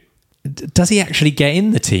 although, does he actually get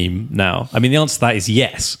in the team now? I mean, the answer to that is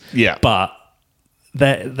yes. Yeah. But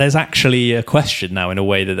there's actually a question now in a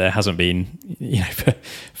way that there hasn't been,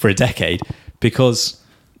 for a decade, because,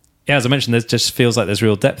 as I mentioned, there just feels like there's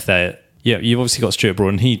real depth there. Yeah, you've obviously got Stuart Broad,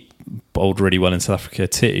 and he bowled really well in South Africa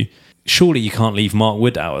too. Surely you can't leave Mark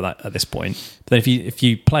Wood out of that at this point. But then if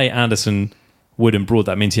you play Anderson, Wood, and Broad,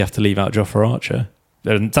 that means you have to leave out Jofra Archer.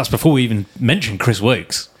 And that's before we even mention Chris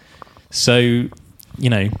Woakes. So,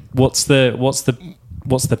 what's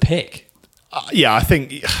the pick? I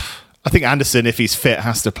think Anderson, if he's fit,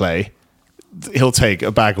 has to play. He'll take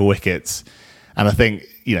a bag of wickets, and I think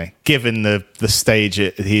given the stage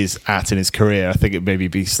he's at in his career, I think it maybe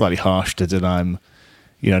be slightly harsh to deny him,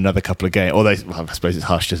 another couple of games. Although I suppose it's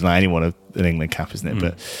harsh to deny anyone an England cap, isn't it?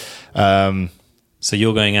 But so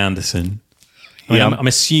you're going Anderson. I'm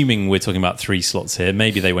assuming we're talking about 3 slots here.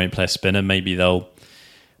 Maybe they won't play a spinner. Maybe they'll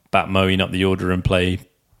bat Moeen up the order and play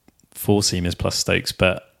 4 seamers plus Stokes.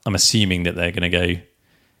 But I'm assuming that they're going to go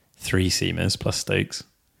 3 seamers plus Stokes.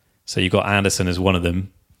 So you've got Anderson as one of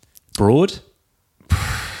them. Broad?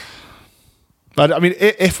 But I mean,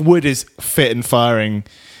 if Wood is fit and firing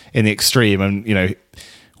in the extreme, and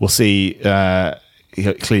we'll see.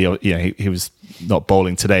 Clearly, he was not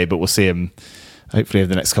bowling today, but we'll see him hopefully over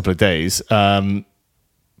the next couple of days. I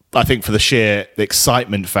think for the sheer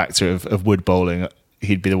excitement factor of Wood bowling,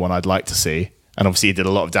 he'd be the one I'd like to see. And obviously, he did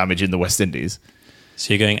a lot of damage in the West Indies.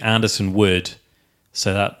 So you're going Anderson Wood,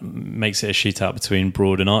 so that makes it a shootout between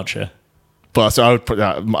Broad and Archer. But so I would put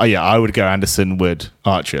that. I would go Anderson, Wood,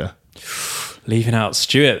 Archer. Leaving out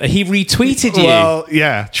Stuart. He retweeted you. Well,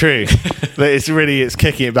 yeah, true. But it's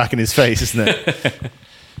kicking it back in his face, isn't it?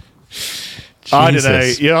 I don't know.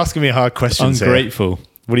 You're asking me hard questions. Ungrateful. Here.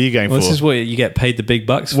 What are you going for? This is what you get paid the big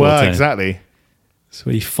bucks for. Well, exactly.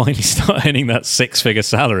 So you finally start earning that 6-figure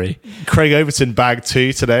salary. Craig Overton bagged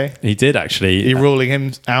 2 today. He did actually. You're ruling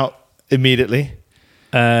him out immediately.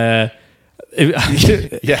 Yes.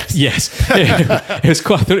 Yes. I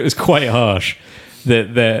thought it was quite harsh.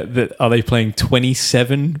 That are they playing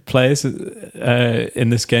 27 players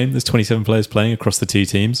in this game? There's 27 players playing across the 2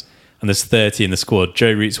 teams, and there's 30 in the squad.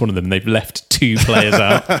 Joe Root's one of them. They've left 2 players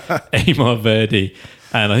out. Amar Verdi,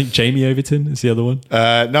 and I think Jamie Overton is the other one.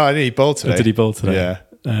 No, I think he bowled today. Did he bowl today?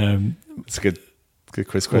 Yeah. It's a good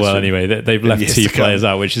quiz question. Well, anyway, they've left 2 players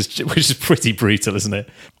out, which is pretty brutal, isn't it?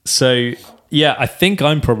 So yeah, I think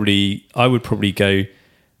I would probably go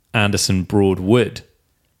Anderson, Broad, Wood.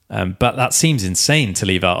 But that seems insane to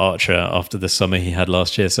leave out Archer after the summer he had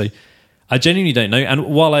last year. So I genuinely don't know. And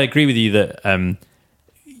while I agree with you that,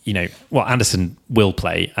 Anderson will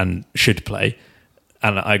play and should play,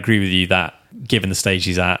 and I agree with you that given the stage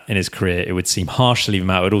he's at in his career, it would seem harsh to leave him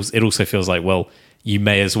out. It also feels like, well, you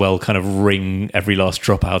may as well kind of wring every last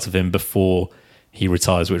drop out of him before he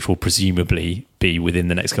retires, which will presumably be within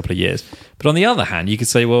the next couple of years. But on the other hand, you could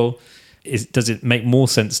say, well, does it make more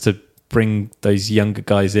sense to bring those younger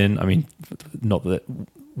guys in? I mean, not that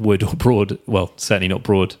Wood or Broad, well, certainly not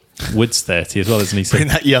Broad. Wood's 30 as well, isn't he? So, bring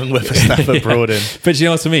that young whippersnapper Broad in. But you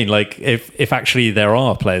know what I mean? Like, if actually there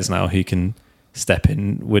are players now who can step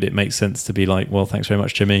in, would it make sense to be like, well, thanks very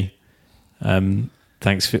much, Jimmy.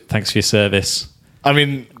 Thanks for your service. I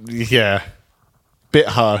mean, yeah. Bit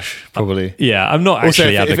harsh, probably. Yeah, I'm not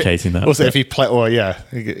actually advocating that. Also,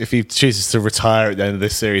 if he chooses to retire at the end of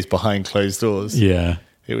this series behind closed doors, yeah,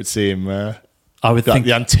 it would seem. I would think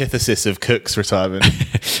the antithesis of Cook's retirement.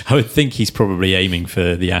 I would think he's probably aiming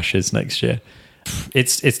for the Ashes next year.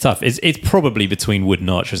 It's tough. It's probably between Wood and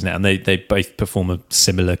Archer, isn't it? And they both perform a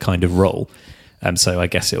similar kind of role. So I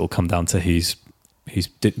guess it will come down to who's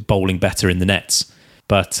bowling better in the nets.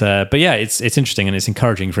 But yeah, it's interesting and it's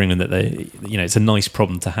encouraging for England that it's a nice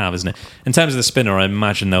problem to have, isn't it? In terms of the spinner, I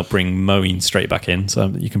imagine they'll bring Moeen straight back in. So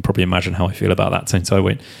you can probably imagine how I feel about that. So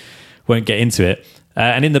I won't get into it.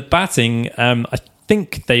 And in the batting, I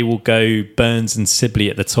think they will go Burns and Sibley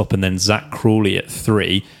at the top, and then Zach Crawley at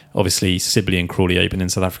 3. Obviously, Sibley and Crawley opened in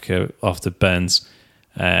South Africa after Burns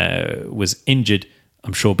was injured.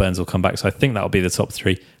 I'm sure Burns will come back, so I think that'll be the top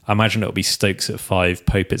 3. I imagine it'll be Stokes at 5,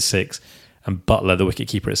 Pope at 6. And Butler, the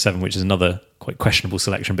wicketkeeper, at 7, which is another quite questionable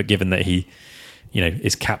selection. But given that he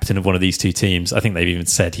is captain of one of these two teams. I think they've even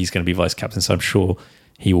said he's going to be vice captain, so I'm sure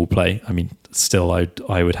he will play. I mean, still,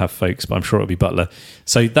 I would have Folkes, but I'm sure it'll be Butler.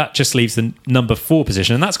 So that just leaves the number 4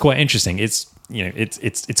 position, and that's quite interesting. It's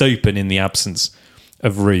it's open in the absence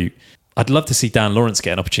of Root. I'd love to see Dan Lawrence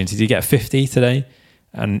get an opportunity. Did he get a 50 today?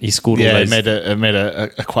 And he scored all those. Yeah, he made a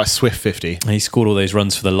quite swift 50. And he scored all those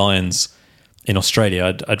runs for the Lions in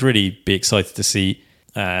Australia. I'd really be excited to see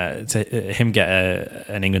him get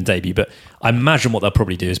an England debut, but I imagine what they'll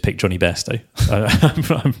probably do is pick Johnny Bairstow.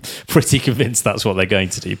 I'm pretty convinced that's what they're going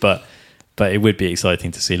to do, but it would be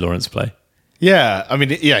exciting to see Lawrence play. Yeah, I mean,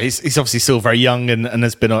 he's obviously still very young and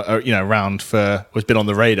has been around has been on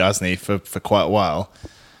the radar, hasn't he, for quite a while.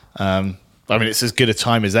 I mean, it's as good a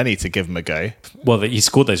time as any to give him a go. Well, he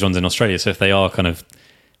scored those runs in Australia, so if they are kind of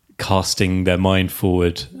casting their mind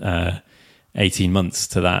forward 18 months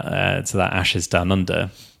to that Ashes Down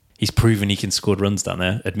Under, he's proven he can score runs down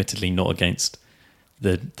there, admittedly not against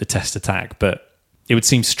the Test attack, but it would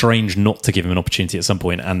seem strange not to give him an opportunity at some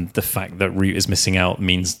point, and the fact that Root is missing out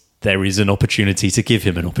means there is an opportunity to give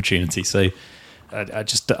him an opportunity. So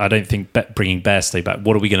I don't think bringing Bairstow back,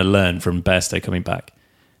 what are we going to learn from Bairstow coming back?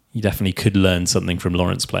 You definitely could learn something from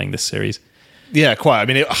Lawrence playing this series. Yeah, quite. I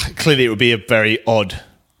mean, clearly it would be a very odd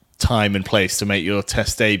time and place to make your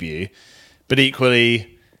Test debut, but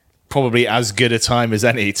equally probably as good a time as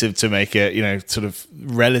any to make it, sort of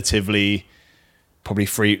relatively probably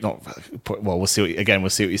free. We'll see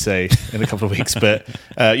what you say in a couple of weeks, but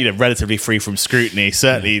relatively free from scrutiny.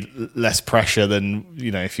 Certainly less pressure than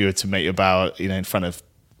if you were to make your bow, in front of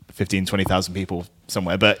 15,000, 20,000 people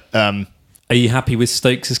somewhere. But are you happy with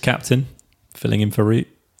Stokes as captain, filling in for Root?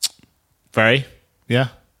 Very, yeah.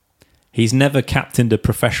 He's never captained a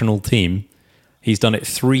professional team. He's done it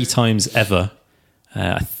 3 times ever.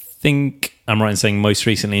 I think I'm right in saying most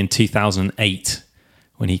recently in 2008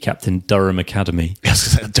 when he captained Durham Academy.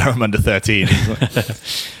 Yes, Durham under 13.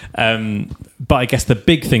 But I guess the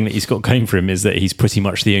big thing that he's got going for him is that he's pretty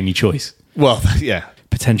much the only choice. Well, yeah.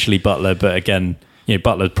 Potentially Butler, but again,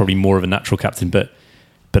 Butler's probably more of a natural captain, but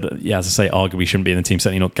yeah, as I say, arguably shouldn't be in the team,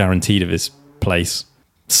 certainly not guaranteed of his place.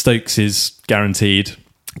 Stokes is guaranteed,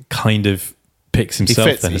 kind of picks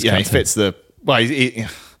himself. He fits the... Well,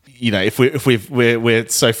 if we're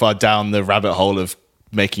so far down the rabbit hole of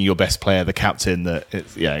making your best player the captain that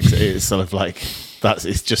it's sort of like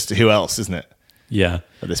it's just who else, isn't it? Yeah,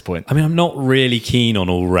 at this point. I mean, I'm not really keen on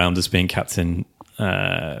all rounders being captain. We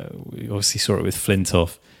obviously saw it with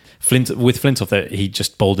Flintoff. With Flintoff, that he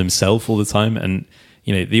just bowled himself all the time, and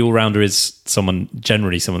the all rounder is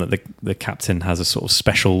generally someone that the captain has a sort of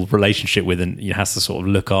special relationship with, and has to sort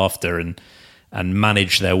of look after and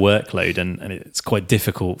manage their workload, and it's quite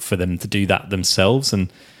difficult for them to do that themselves,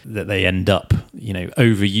 and that they end up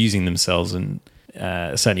overusing themselves, and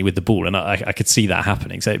certainly with the ball, and I could see that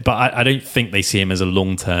happening. So, but I don't think they see him as a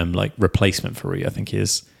long-term replacement for Root. I think he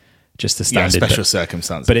is just a standard special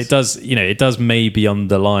circumstances. But it does maybe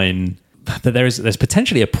underline that there's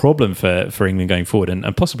potentially a problem for England going forward,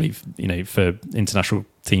 and possibly for international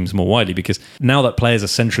teams more widely, because now that players are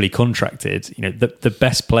centrally contracted, the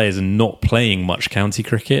best players are not playing much county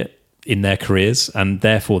cricket in their careers, and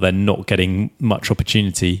therefore they're not getting much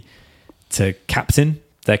opportunity to captain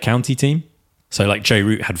their county team. So like Joe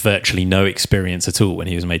Root had virtually no experience at all when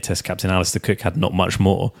he was made Test captain. Alistair Cook had not much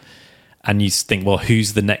more. And you think, well,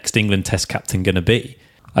 who's the next England Test captain going to be?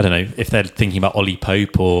 I don't know if they're thinking about Ollie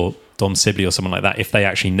Pope or Dom Sibley or someone like that. If they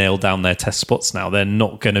actually nail down their Test spots now, they're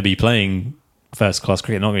not going to be playing first class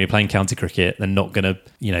cricket. They're not going to be playing county cricket. They're not going to,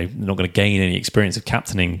 they're not going to gain any experience of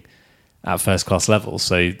captaining at first class level.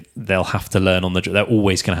 So they'll have to learn on the job. They're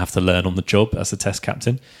always going to have to learn on the job as a Test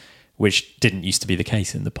captain, which didn't used to be the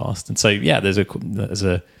case in the past. And so, yeah, there's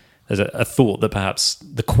a thought that perhaps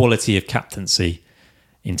the quality of captaincy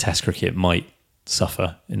in Test cricket might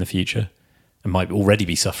suffer in the future, and might already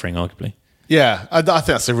be suffering, arguably. Yeah, I think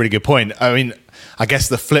that's a really good point. I mean, I guess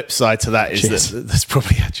the flip side to that is that there's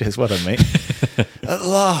probably... Cheers, well done, mate. At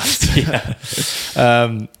last. Yeah.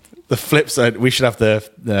 The flip side, we should have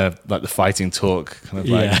the fighting talk kind of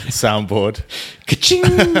soundboard. Ka-ching!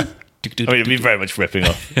 I mean, it'd be very much ripping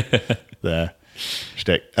off the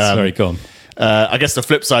shtick. Sorry, go on. I guess the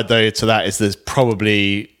flip side, though, to that is there's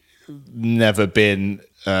probably never been...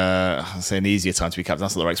 I'll say an easier time to be captain,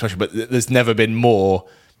 that's not the right expression, but there's never been more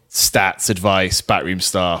stats, advice, backroom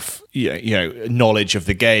staff, knowledge of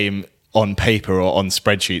the game on paper or on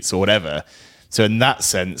spreadsheets or whatever. So in that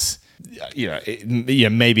sense,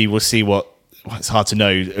 maybe we'll see what it's hard to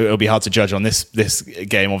know. It'll be hard to judge on this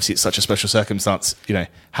game. Obviously, it's such a special circumstance.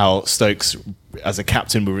 How Stokes, as a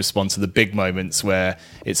captain, will respond to the big moments where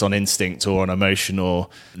it's on instinct or on emotion, or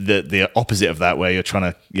the opposite of that, where you're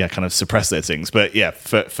trying to kind of suppress those things. But yeah,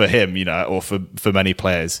 for him, or for many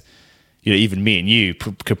players, even me and you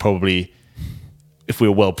could probably, if we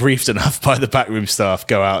were well briefed enough by the backroom staff,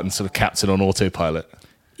 go out and sort of captain on autopilot.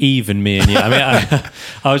 Even me and you. I mean,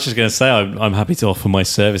 I was just going to say, I'm happy to offer my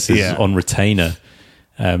services on retainer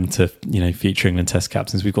to future England Test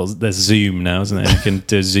captains. There's Zoom now, isn't there? You can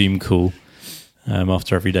do a Zoom call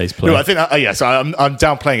after every day's play. No, I think so I'm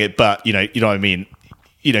downplaying it, but you know what I mean.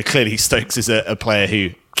 Clearly Stokes is a player who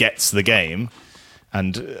gets the game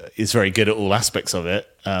and is very good at all aspects of it.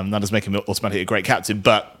 That does make him automatically a great captain,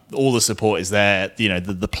 but all the support is there.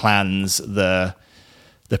 The plans, the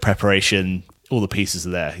preparation. All the pieces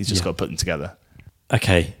are there. He's just got to put them together.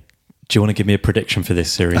 Okay. Do you want to give me a prediction for this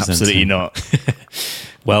series? Absolutely not.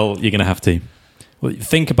 Well, you're going to have to. Well,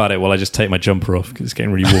 think about it while I just take my jumper off because it's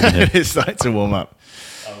getting really warm here. It's starting to warm up.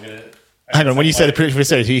 Hang on. When you say the prediction for the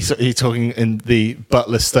series, are you talking in the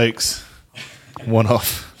Butler-Stokes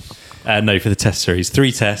one-off? No, for the Test series.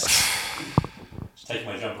 3 tests. Just take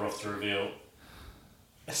my jumper off to reveal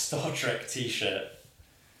a Star Trek T-shirt.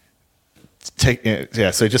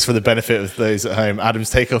 So just for the benefit of those at home, Adam's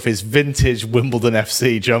take off his vintage Wimbledon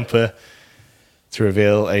FC jumper to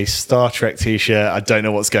reveal a Star Trek T-shirt. I don't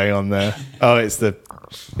know what's going on there. Oh, is it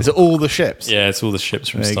all the ships? Yeah, it's all the ships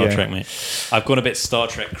from Star Trek, mate. I've gone a bit Star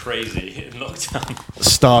Trek crazy in lockdown.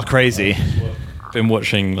 Star crazy. Been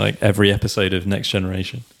watching every episode of Next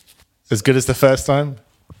Generation. As good as the first time?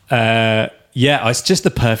 Yeah, it's just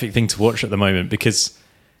the perfect thing to watch at the moment because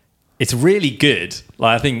it's really good.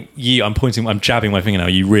 I think I'm jabbing my finger now.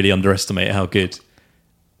 You really underestimate how good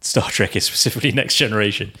Star Trek is, specifically Next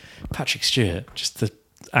Generation. Patrick Stewart, just the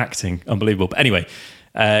acting, unbelievable. But anyway,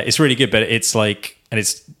 it's really good, but it's and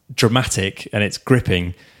it's dramatic and it's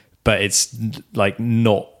gripping, but it's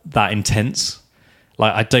not that intense.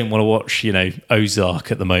 I don't want to watch,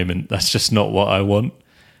 Ozark at the moment. That's just not what I want.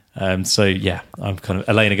 So yeah, I'm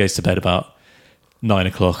Elena goes to bed about 9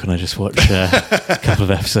 o'clock and I just watch a couple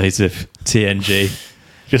of episodes of TNG.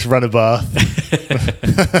 Just run a bath.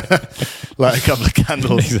 Light a couple of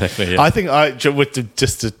candles. Exactly, yeah. I think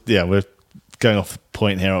we're going off the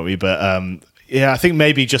point here, aren't we? But I think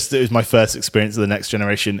maybe just it was my first experience of the Next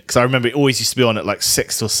Generation because I remember it always used to be on at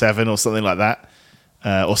 6 or 7 or something like that.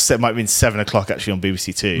 It might have been 7 o'clock actually on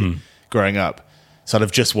BBC Two growing up. So I'd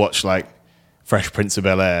have just watched Fresh Prince of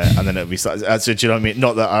Bel-Air, and then it'll be so. Do you know what I mean?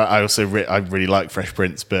 Not that I also I really like Fresh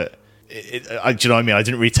Prince, but do you know what I mean? I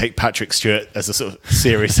didn't really take Patrick Stewart as a sort of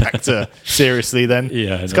serious actor seriously. Then,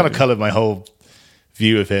 it's kind of coloured my whole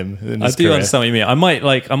view of him. I do understand what you mean. I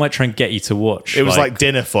might try and get you to watch. It was like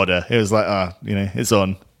dinner fodder. It was it's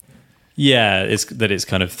on. Yeah, it's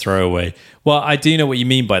kind of throwaway. Well, I do know what you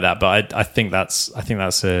mean by that, but I think that's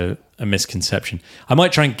a misconception. I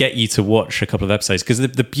might try and get you to watch a couple of episodes because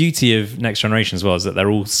the beauty of Next Generation as well is that they're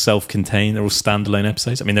all self-contained, they're all standalone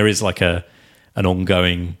episodes. I mean, there is an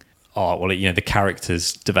ongoing the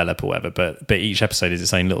characters develop or whatever, but each episode is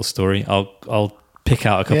its own little story. I'll pick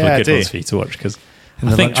out a couple of good ones for you to watch because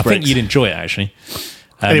I think you'd enjoy it actually.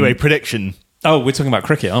 Anyway, prediction. Oh, we're talking about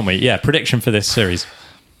cricket, aren't we? Yeah, prediction for this series.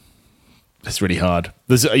 It's really hard.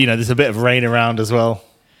 There's a bit of rain around as well.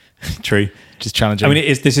 True. Just challenging. I mean,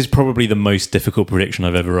 this is probably the most difficult prediction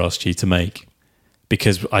I've ever asked you to make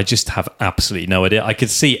because I just have absolutely no idea. I could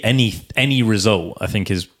see any result I think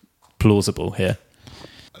is plausible here.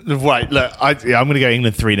 Right. Look, I'm going to go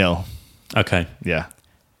England 3-0. Okay. Yeah.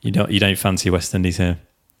 You don't fancy West Indies here?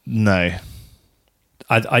 No.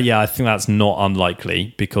 I think that's not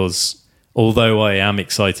unlikely because although I am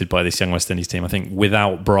excited by this young West Indies team, I think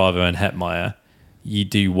without Bravo and Hetmeyer, you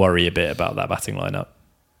do worry a bit about that batting lineup,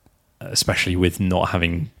 especially with not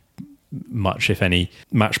having much, if any,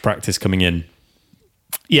 match practice coming in.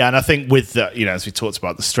 Yeah, and I think with the, as we talked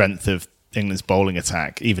about, the strength of England's bowling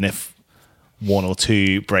attack, even if one or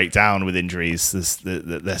two break down with injuries,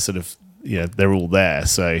 they're sort of, they're all there.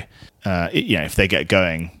 So, if they get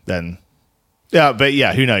going, then... Yeah, but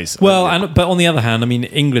who knows? Well, but on the other hand, I mean,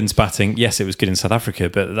 England's batting, yes, it was good in South Africa,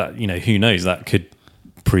 but that, who knows? That could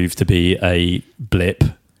prove to be a blip.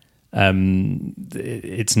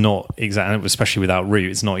 It's not exactly, especially without Root,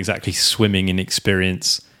 it's not exactly swimming in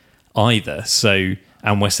experience either. So,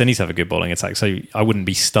 and West Indies have a good bowling attack, so I wouldn't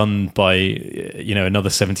be stunned by another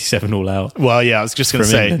 77 all out. Well, yeah, I was just going to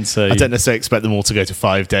say, England, so. I don't necessarily expect them all to go to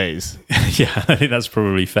 5 days. Yeah, I think that's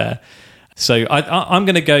probably fair. So I'm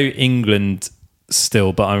going to go England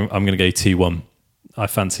still, but I'm going to go 2-1. I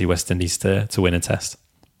fancy West Indies to win a test.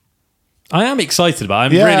 I am excited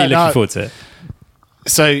about it. I'm really looking forward to it.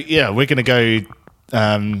 So, yeah, we're going to go...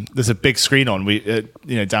 there's a big screen on,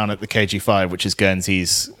 down at the KG5, which is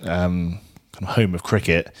Guernsey's kind of home of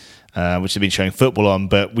cricket, which have been showing football on,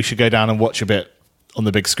 but we should go down and watch a bit on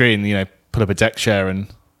the big screen, put up a deck chair and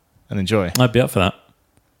enjoy. I'd be up for that.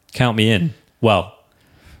 Count me in. Well,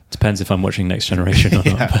 depends if I'm watching Next Generation or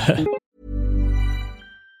not.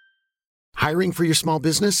 Hiring for your small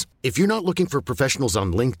business? If you're not looking for professionals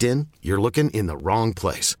on LinkedIn, you're looking in the wrong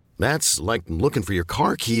place. That's like looking for your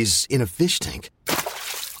car keys in a fish tank.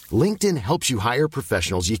 LinkedIn helps you hire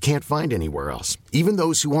professionals you can't find anywhere else, even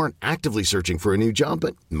those who aren't actively searching for a new job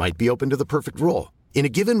but might be open to the perfect role. In a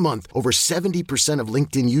given month, over 70% of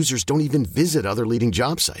LinkedIn users don't even visit other leading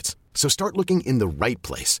job sites. So start looking in the right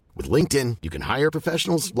place. With LinkedIn, you can hire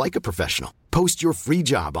professionals like a professional. Post your free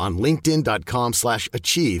job on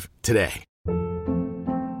linkedin.com/achieve today.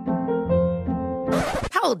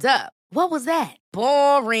 Hold up. What was that?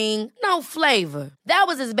 Boring. No flavor. That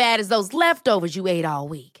was as bad as those leftovers you ate all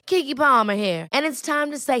week. Keke Palmer here, and it's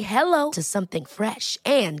time to say hello to something fresh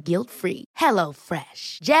and guilt-free. Hello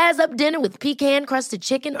Fresh. Jazz up dinner with pecan-crusted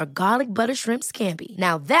chicken or garlic butter shrimp scampi.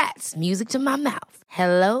 Now that's music to my mouth.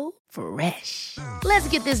 Hello Fresh. Let's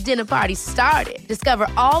get this dinner party started. Discover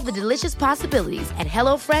all the delicious possibilities at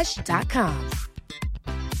hellofresh.com.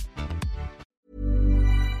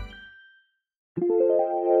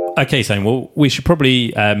 Okay, Sam, well, we should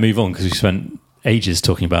probably move on because we spent ages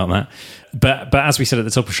talking about that. But as we said at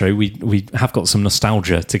the top of the show, we have got some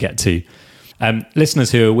nostalgia to get to.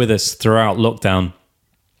 Listeners who are with us throughout lockdown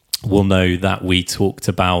will know that we talked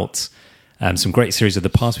about some great series of the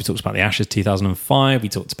past. We talked about the Ashes 2005. We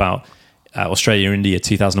talked about Australia-India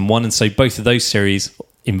 2001. And so both of those series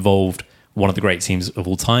involved one of the great teams of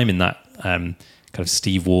all time in that kind of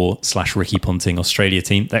Steve Waugh / Ricky Ponting Australia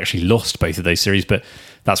team. They actually lost both of those series, but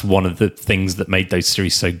that's one of the things that made those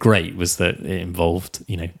series so great, was that it involved,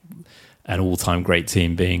 an all-time great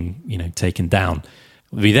team being, taken down.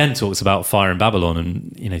 We then talked about Fire in Babylon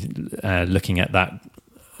and, looking at that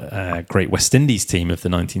great West Indies team of the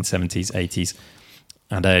 1970s, 80s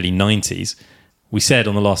and early 90s. We said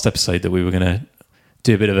on the last episode that we were going to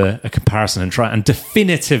do a bit of a comparison and try and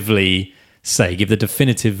definitively give the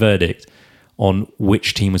definitive verdict on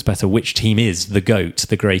which team was better, which team is the GOAT,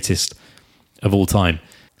 the greatest of all time.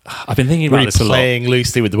 I've been thinking about this a lot. Playing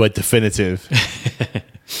loosely with the word definitive.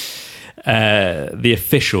 The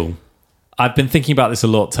official. I've been thinking about this a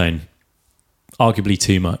lot, Tone. Arguably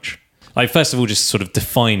too much. First of all, just sort of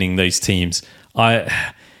defining those teams.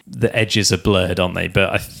 The edges are blurred, aren't they?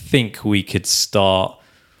 But I think we could start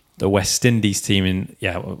the West Indies team in,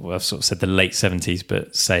 I've sort of said the late 70s,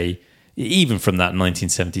 but say even from that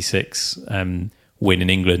 1976 win in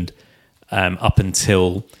England up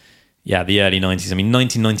until the early 90s. I mean,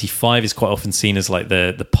 1995 is quite often seen as like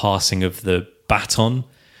the passing of the baton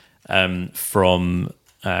from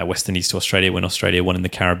West Indies to Australia when Australia won in the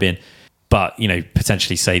Caribbean. But,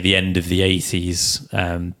 potentially say the end of the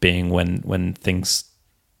 80s being when things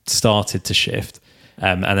started to shift.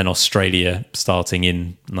 And then Australia starting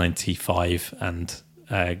in 95 and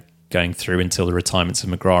going through until the retirements of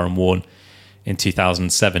McGrath and Warne in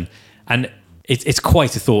 2007. And it's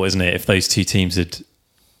quite a thought, isn't it, if those two teams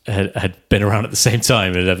had been around at the same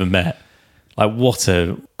time and had ever met. Like, what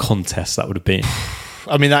a contest that would have been.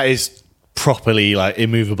 I mean, that is properly like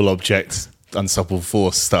immovable object, unstoppable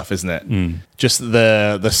force stuff, isn't it? Just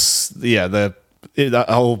that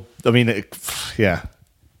whole, I mean, I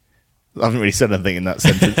haven't really said anything in that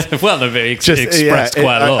sentence. Well, no, it expressed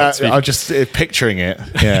quite a lot. I'm just picturing it.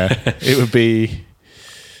 Yeah, it would be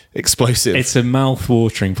explosive. It's a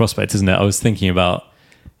mouth-watering prospect, isn't it? I was thinking about,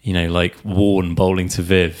 like Warne bowling to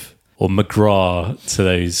Viv, or McGrath to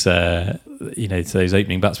those, to those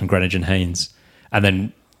opening batsmen, Greenidge and Haynes, and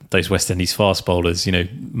then those West Indies fast bowlers,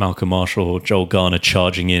 Malcolm Marshall or Joel Garner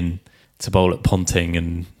charging in to bowl at Ponting,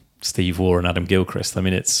 and Steve Waugh and Adam Gilchrist. I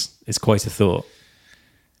mean, it's quite a thought.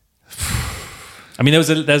 I mean,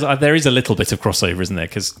 there is a little bit of crossover, isn't there?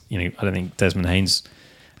 Because I don't think Desmond Haynes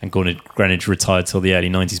and Greenidge retired till the early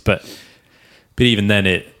 90s, but even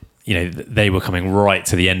then, they were coming right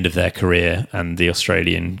to the end of their career, and the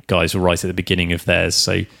Australian guys were right at the beginning of theirs.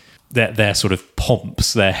 So their sort of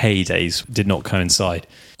pomps, their heydays, did not coincide.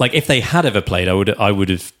 Like, if they had ever played, I would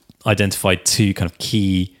have identified two kind of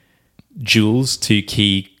key duels, two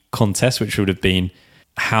key contests, which would have been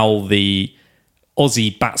how the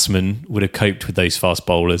Aussie batsmen would have coped with those fast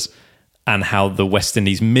bowlers, and how the West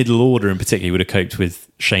Indies middle order in particular would have coped with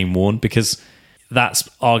Shane Warne, because that's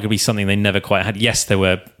arguably something they never quite had. Yes, there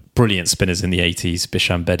were brilliant spinners in the 80s,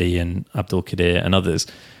 Bishan Bedi and Abdul Qadir and others,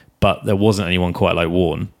 but there wasn't anyone quite like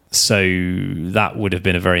Warne. So that would have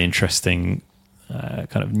been a very interesting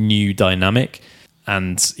kind of new dynamic.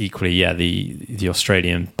 And equally, the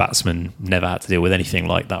Australian batsman never had to deal with anything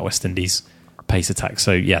like that West Indies pace attack.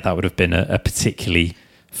 So that would have been a particularly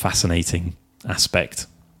fascinating aspect.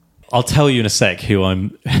 I'll tell you in a sec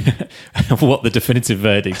what the definitive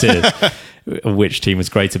verdict is, which team was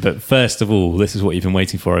greater. But first of all, this is what you've been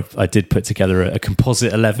waiting for. I did put together a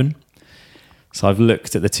composite 11. So I've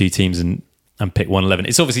looked at the two teams and picked 111.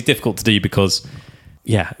 It's obviously difficult to do because,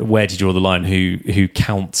 where do you draw the line? Who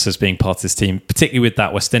counts as being part of this team? Particularly with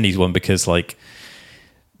that West Indies one, because do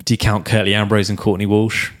you count Curtly Ambrose and Courtney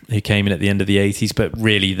Walsh, who came in at the end of the 80s? But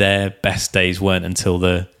really, their best days weren't until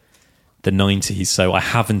the 90s, so I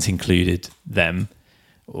haven't included them,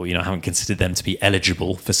 or I haven't considered them to be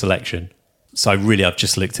eligible for selection. So I've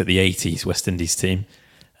just looked at the 80s West Indies team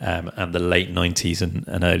and the late 90s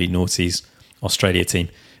and early noughties Australia team.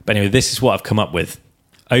 But anyway, this is what I've come up with.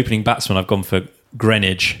 Opening batsman, I've gone for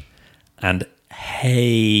Greenidge and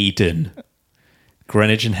Hayden.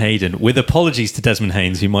 Greenidge and Hayden, with apologies to Desmond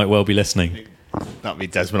Haynes, who might well be listening. That'll be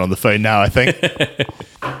Desmond on the phone now, I think.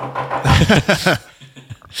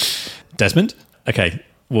 Desmond? Okay,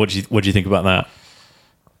 what do you think about that?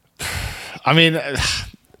 I mean,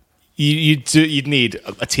 you'd need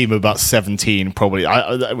a team of about 17 probably,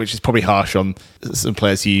 which is probably harsh on some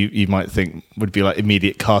players you might think would be like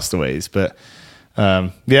immediate castaways. But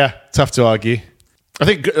tough to argue. I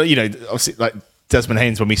think obviously like Desmond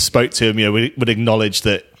Haynes, when we spoke to him, we would acknowledge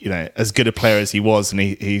that as good a player as he was, and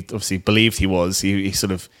he obviously believed he was, he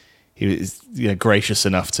was gracious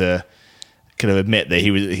enough to kind of admit that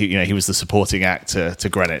he was the supporting act to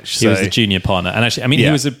Greenidge. He was the junior partner, and actually, he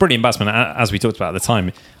was a brilliant batsman, as we talked about at the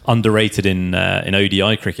time. Underrated in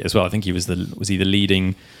ODI cricket as well. I think he was the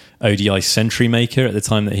leading ODI century maker at the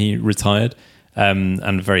time that he retired,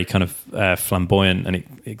 and very kind of flamboyant and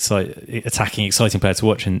exciting player to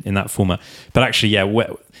watch in that format. But actually,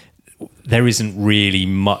 there isn't really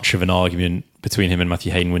much of an argument between him and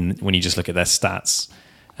Matthew Hayden when you just look at their stats.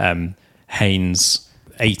 Haynes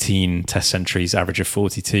 18 test centuries, average of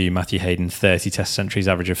 42. Matthew Hayden 30 test centuries,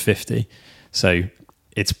 average of 50. So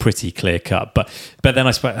it's pretty clear cut. But then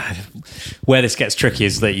I suppose where this gets tricky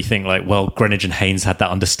is that you think Greenidge and Haynes had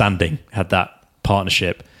that understanding, had that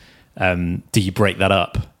partnership. Do you break that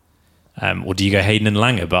up? Or do you go Hayden and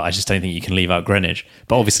Langer? But I just don't think you can leave out Greenidge.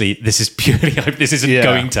 But obviously, this is purely this isn't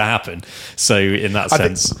going to happen. So in that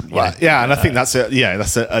sense, and I think that's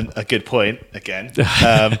a good point again.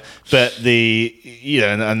 But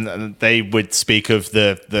and they would speak of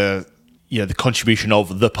the contribution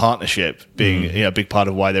of the partnership being a big part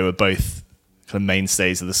of why they were both kind of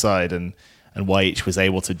mainstays of the side, and why each was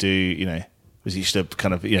able to do was each to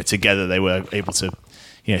kind of together they were able to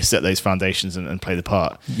set those foundations and play the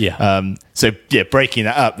part. Breaking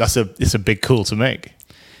that up, it's a big call to make.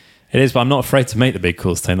 It is, but I'm not afraid to make the big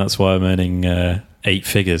calls, Tane. That's why I'm earning 8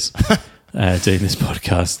 figures doing this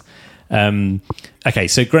podcast. Okay,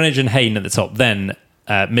 so Greenidge and Hayden at the top. Then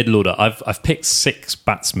middle order, I've picked 6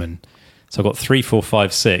 batsmen. So I've got 3, 4,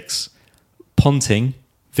 5, 6. Ponting,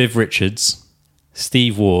 Viv Richards,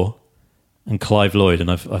 Steve Waugh, and Clive Lloyd,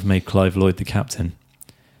 and I've made Clive Lloyd the captain.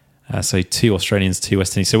 So 2 Australians, 2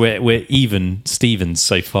 West Indies. So we're even Stevens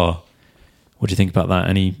so far. What do you think about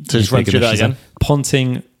that? Just run through that again.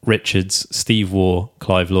 Ponting, Richards, Steve Waugh,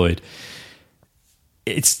 Clive Lloyd.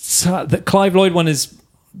 It's the Clive Lloyd one is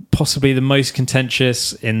possibly the most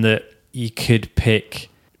contentious in that you could pick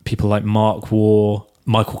people like Mark Waugh,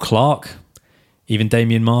 Michael Clarke, even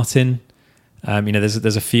Damien Martin.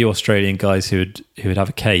 There's a few Australian guys who would have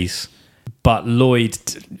a case. But Lloyd,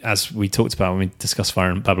 as we talked about when we discussed Fire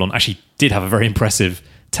in Babylon, actually did have a very impressive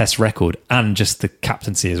Test record and just the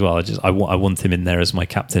captaincy as well. I want him in there as my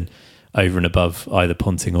captain over and above either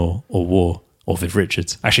Ponting or Waugh or Viv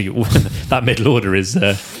Richards. Actually, that middle order is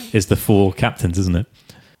the 4 captains, isn't it?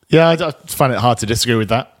 Yeah, I find it hard to disagree with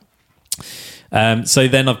that. So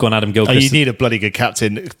then I've gone Adam Gilchrist. You need a bloody good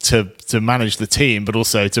captain to manage the team, but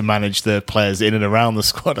also to manage the players in and around the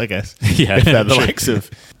squad, I guess. Yeah, if they're the likes of...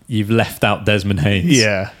 You've left out Desmond Haynes.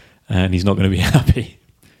 Yeah. And he's not going to be happy.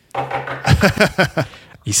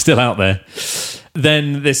 He's still out there.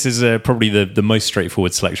 Then this is probably the most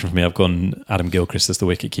straightforward selection for me. I've gone Adam Gilchrist as the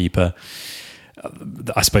wicketkeeper.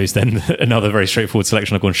 I suppose then another very straightforward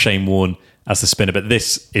selection. I've gone Shane Warne as the spinner. But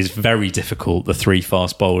this is very difficult, the 3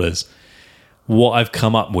 fast bowlers. What I've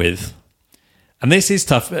come up with, and this is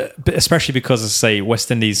tough, especially because, as I say,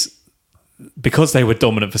 West Indies... because they were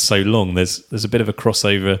dominant for so long, there's a bit of a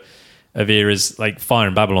crossover of eras. Like Fire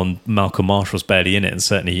in Babylon, Malcolm Marshall's barely in it, and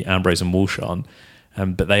certainly Ambrose and Walsh aren't.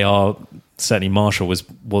 But they are, certainly Marshall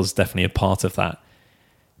was definitely a part of that.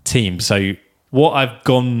 team. So what I've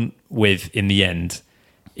gone with in the end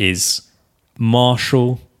is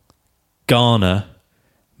Marshall, Garner,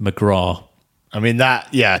 McGrath. I mean,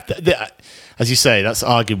 as you say, that's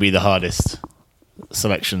arguably the hardest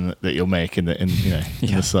selection that you'll make in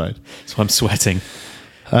the side. So I'm sweating.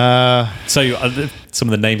 So some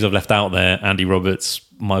of the names I've left out there: Andy Roberts,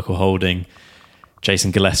 Michael Holding,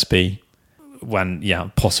 Jason Gillespie,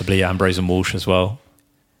 possibly Ambrose and Walsh as well.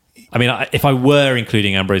 I mean, if I were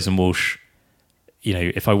including Ambrose and Walsh,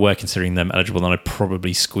 if I were considering them eligible, then I'd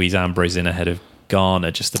probably squeeze Ambrose in ahead of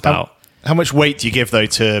Garner just about. How much weight do you give, though,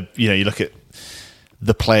 to, you look at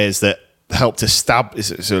the players that helped establish,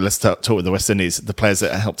 so let's talk with the West Indies, the players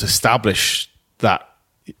that helped establish that,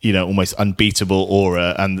 almost unbeatable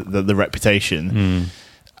aura and the reputation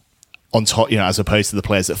on top, as opposed to the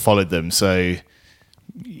players that followed them. So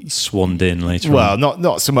swanned in later on. Well,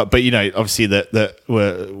 not so much, but, obviously that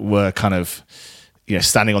were kind of,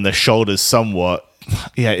 standing on their shoulders somewhat.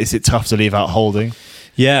 Yeah, is it tough to leave out Holding?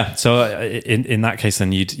 Yeah, so in that case,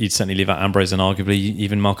 then you'd certainly leave out Ambrose and arguably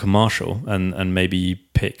even Malcolm Marshall, and maybe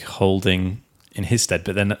pick Holding in his stead.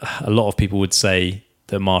 But then a lot of people would say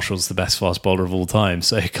that Marshall's the best fast bowler of all time,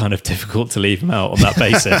 so kind of difficult to leave him out on that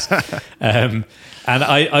basis. And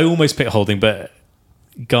I almost picked Holding, but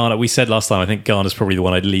Garner, we said last time, I think Garner's probably the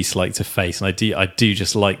one I'd least like to face, and I do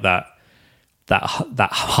just like that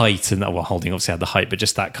height, and Holding obviously had the height, but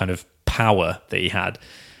just that kind of power that he had.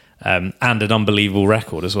 And an unbelievable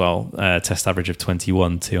record as well. Test average of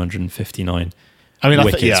 21, 259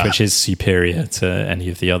 wickets, which is superior to any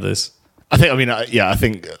of the others. I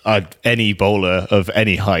think any bowler of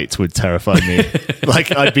any height would terrify me.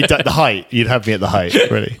 I'd be the height. You'd have me at the height,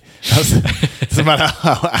 really. Doesn't matter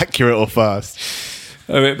how accurate or fast.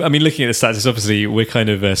 I mean, looking at the stats, it's obviously we're kind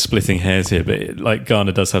of splitting hairs here, but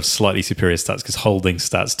Garner does have slightly superior stats because Holding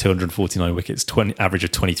stats 249 wickets, average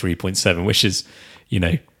of 23.7, which is,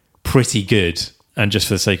 pretty good. And just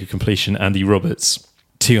for the sake of completion, Andy Roberts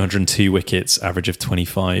 202 wickets, average of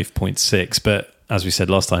 25.6. But as we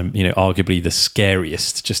said last time, arguably the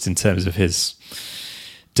scariest just in terms of his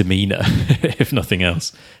demeanour, if nothing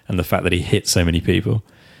else, and the fact that he hit so many people.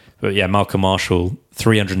 But yeah, Malcolm Marshall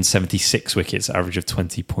 376 wickets, average of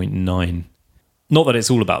 20.9. Not that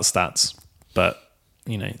it's all about stats, but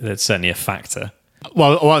that's certainly a factor.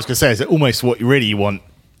 Well, what I was going to say is that almost what you really want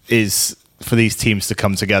is for these teams to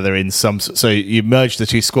come together in some. So you merge the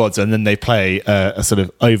two squads, and then they play a sort of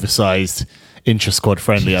oversized intra-squad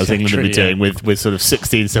friendly, as England would be doing, with sort of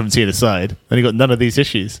 16, 17 aside. Then you've got none of these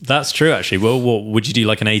issues. That's true, actually. Well, what would you do,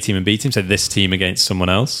 like an A team and B team? So this team against someone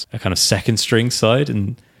else, a kind of second string side,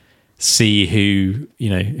 and see who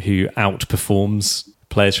outperforms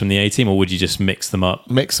players from the A team, or would you just mix them up?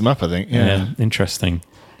 Mix them up, I think. Yeah, interesting.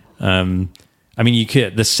 I mean, you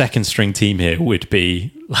could. The second string team here would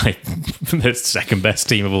be like the second best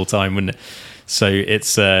team of all time, wouldn't it? So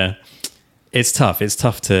it's tough. It's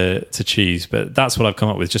tough to choose, but that's what I've come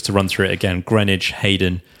up with. Just to run through it again: Greenwich,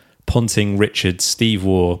 Hayden, Ponting, Richards, Steve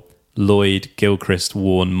Waugh, Lloyd, Gilchrist,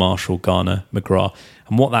 Warne, Marshall, Garner, McGrath.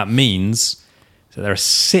 And what that means is that there are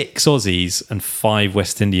 6 Aussies and 5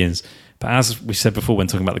 West Indians. But as we said before when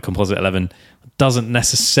talking about the composite 11, doesn't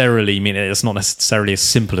necessarily mean it's not necessarily as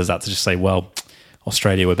simple as that to just say, well,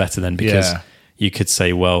 Australia were better then, because you could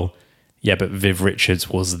say, well, yeah, but Viv Richards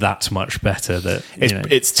was that much better. That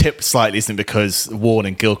it's tipped slightly, isn't it? Because Warne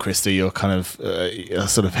and Gilchrist are your kind of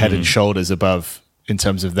sort of head and shoulders above in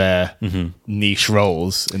terms of their niche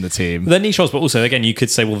roles in the team. They're niche roles, but also, again, you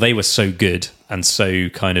could say, well, they were so good and so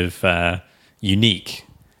kind of unique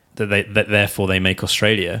that therefore they make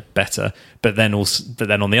Australia better. But then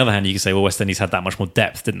on the other hand, you could say, well, West Indies had that much more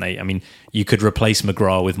depth, didn't they? I mean, you could replace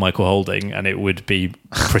McGrath with Michael Holding and it would be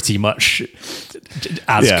pretty much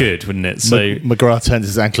as good, wouldn't it? So McGrath turns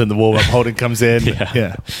his ankle in the warm-up, Holding comes in.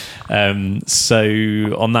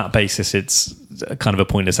 So on that basis, it's kind of a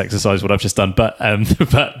pointless exercise what I've just done. But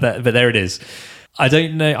there it is. I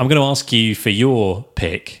don't know. I'm going to ask you for your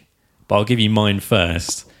pick, but I'll give you mine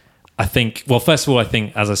first. I think, well, first of all, I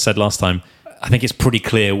think, as I said last time, I think it's pretty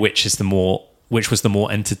clear which was the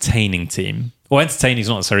more entertaining team. Well, entertaining is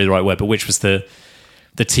not necessarily the right word, but which was the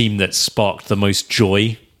team that sparked the most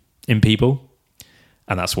joy in people,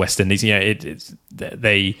 and that's West Indies. Yeah,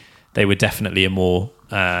 they were definitely a more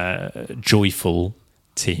joyful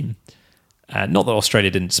team. Not that Australia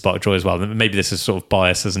didn't spark joy as well. Maybe this is sort of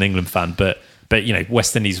biased as an England fan, but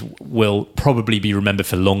West Indies will probably be remembered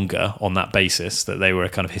for longer on that basis, that they were a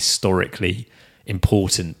kind of historically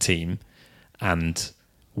important team and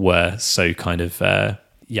were so kind of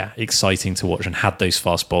exciting to watch and had those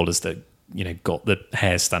fast bowlers that got the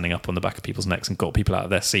hairs standing up on the back of people's necks and got people out of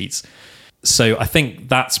their seats. So I think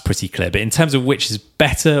that's pretty clear. But in terms of which is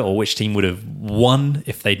better or which team would have won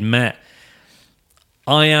if they'd met,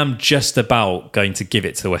 I am just about going to give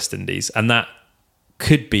it to the West Indies. And that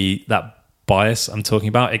could be that bias I'm talking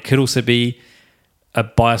about. It could also be a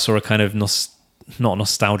bias or a kind of not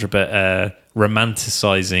nostalgia, but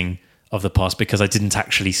romanticizing of the past, because I didn't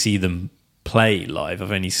actually see them play live.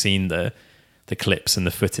 I've only seen the clips and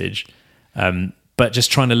the footage. But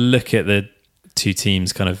just trying to look at the two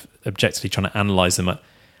teams kind of objectively, trying to analyse them,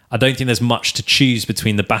 I don't think there's much to choose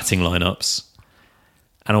between the batting lineups.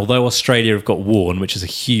 And although Australia have got Warne, which is a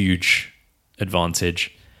huge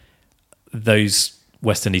advantage, those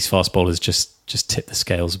West Indies fast bowlers just tip the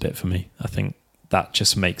scales a bit for me. I think that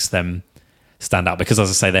just makes them stand out, because, as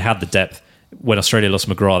I say, they had the depth. When Australia lost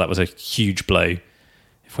McGrath, that was a huge blow.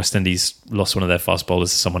 If West Indies lost one of their fast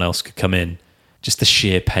bowlers, someone else could come in. Just the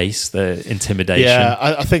sheer pace, the intimidation. Yeah,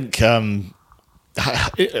 I think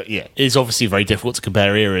it is obviously very difficult to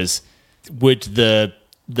compare eras. Would the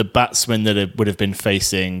batsmen that would have been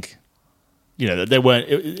facing, they weren't.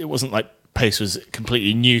 It wasn't like pace was a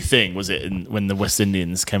completely new thing, was it? When the West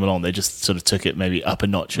Indians came along, they just sort of took it maybe up a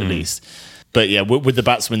notch at least. But yeah, with the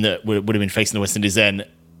batsmen that would have been facing the West Indies then,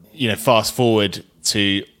 fast forward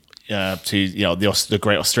to the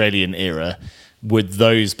great Australian era, would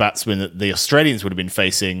those batsmen that the Australians would have been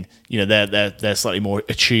facing, they're slightly more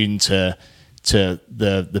attuned to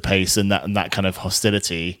the pace and that kind of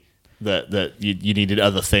hostility that you needed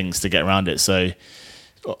other things to get around it. So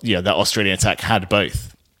that Australian attack had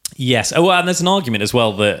both. Yes. Oh, well, and there's an argument as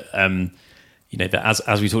well that that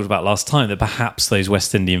as we talked about last time, that perhaps those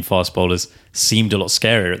West Indian fast bowlers seemed a lot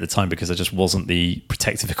scarier at the time because there just wasn't the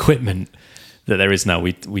protective equipment that there is now.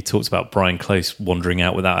 We talked about Brian Close wandering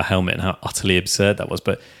out without a helmet and how utterly absurd that was.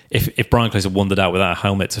 But if Brian Close had wandered out without a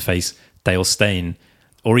helmet to face Dale Steyn,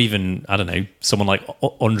 or even, I don't know, someone like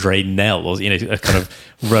Andre Nell, or a kind of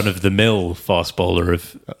run-of-the-mill fast bowler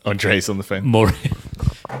of Andre's on the phone. More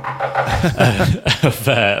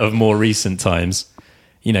of more recent times,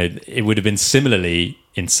 it would have been similarly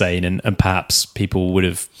insane, and perhaps people would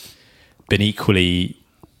have been equally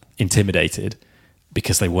intimidated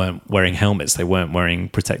because they weren't wearing helmets, they weren't wearing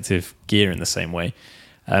protective gear in the same way.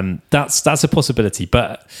 That's a possibility,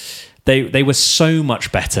 but they were so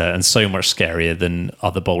much better and so much scarier than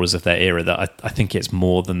other bowlers of their era that I think it's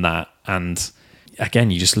more than that. And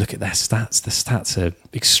again, you just look at their stats. The stats are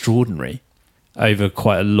extraordinary over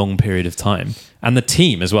quite a long period of time. And the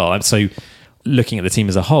team as well. So looking at the team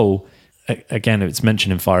as a whole, again, it's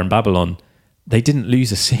mentioned in Fire and Babylon, they didn't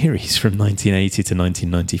lose a series from 1980 to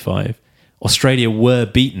 1995. Australia were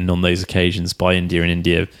beaten on those occasions by India, and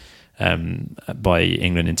India by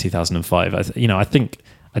England in 2005.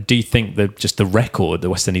 I do think that just the record, the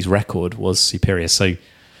West Indies record, was superior. So,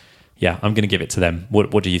 yeah, I'm going to give it to them.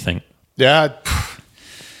 What do you think? Yeah,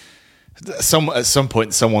 at some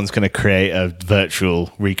point, someone's going to create a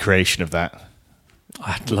virtual recreation of that.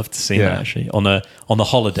 I'd love to see that actually on the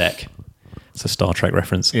holodeck. It's a Star Trek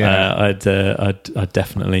reference. Yeah, I'd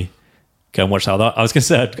definitely go and watch that. I was going to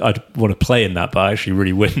say I'd want to play in that, but I actually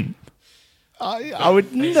really wouldn't. I would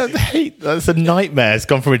hate. That's a nightmare. It's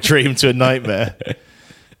gone from a dream to a nightmare.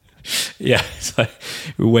 Yeah, so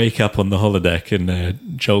we wake up on the holodeck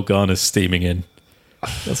and Joel Garner's steaming in.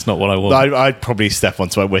 That's not what I want. I'd probably step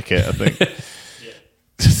onto my wicket, I think.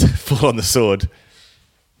 Just fall on the sword.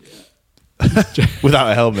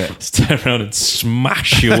 Without a helmet. Just turn around and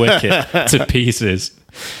smash your wicket to pieces.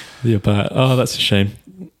 Oh, that's a shame.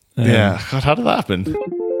 God, how did that happen?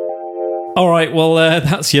 All right, well,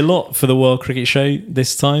 that's your lot for the World Cricket Show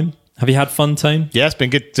this time. Have you had fun, Tone? Yeah, it's been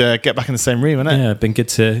good to get back in the same room, hasn't it? Yeah, been good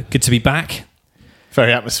to be back.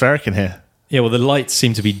 Very atmospheric in here. Yeah, well, the lights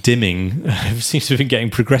seem to be dimming. It seems to have been getting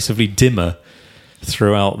progressively dimmer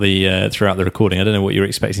throughout the recording. I don't know what you're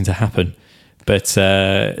expecting to happen, but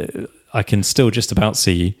I can still just about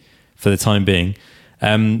see you for the time being.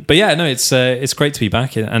 But yeah, no, it's great to be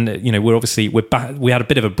back, and we're back. We had a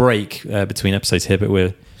bit of a break between episodes here, but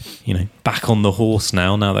we're back on the horse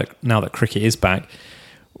now that cricket is back.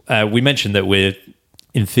 We mentioned that we're,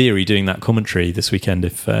 in theory, doing that commentary this weekend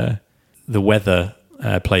if the weather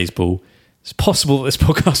plays ball. It's possible that this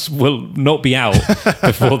podcast will not be out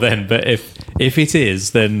before then, but if it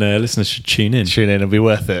is, then listeners should tune in. Tune in, it'll be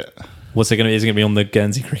worth it. What's it going to be? Is it going to be on the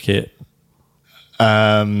Guernsey Cricket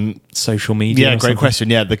social media? Yeah, great question.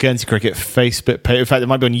 Yeah, the Guernsey Cricket Facebook page. In fact, it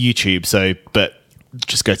might be on YouTube, but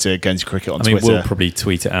just go to Guernsey Cricket on Twitter. We'll probably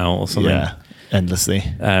tweet it out or something. Yeah. Endlessly.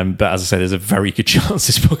 But as I say, there's a very good chance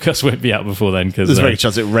this podcast won't be out before then, because there's a very good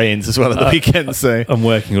chance it rains as well at the weekend. So I'm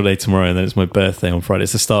working all day tomorrow, and then it's my birthday on Friday.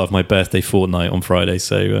 It's the start of my birthday fortnight on Friday,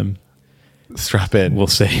 so strap in. We'll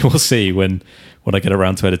see. We'll see when I get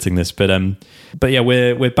around to editing this. But yeah,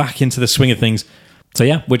 we're back into the swing of things. So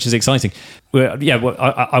yeah, which is exciting.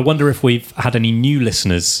 I wonder if we've had any new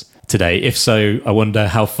listeners today. If so, I wonder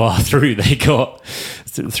how far through they got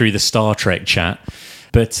through the Star Trek chat.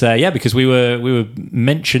 But because we were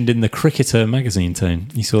mentioned in the Cricketer magazine, Tone.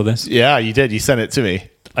 You saw this? Yeah, you did. You sent it to me.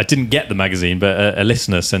 I didn't get the magazine, but a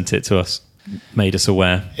listener sent it to us, made us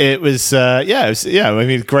aware. It was, I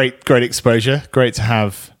mean, great exposure. Great to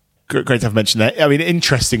have mentioned that. I mean,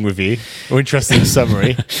 interesting review or interesting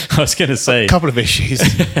summary. I was going to say a couple of issues.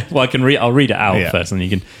 Well, I'll read it out first, and you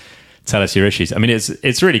can tell us your issues. I mean,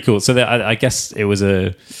 it's really cool. So I guess it was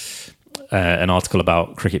an article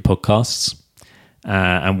about cricket podcasts.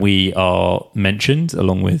 And we are mentioned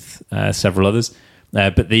along with several others.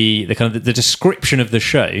 But the kind of the description of the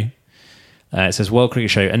show, it says World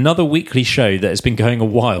Cricket Show, another weekly show that has been going a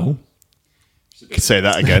while. You could say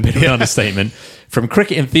that again. Bit of an understatement. From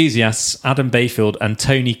cricket enthusiasts Adam Bayfield and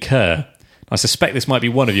Tony Kerr. I suspect this might be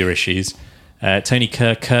one of your issues. Tony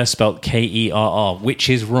Kerr spelt Kerr, which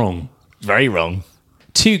is wrong. Very wrong.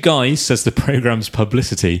 Two guys, says the programme's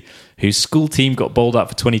publicity, whose school team got bowled out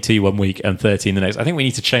for 22 one week and 13 the next. I think we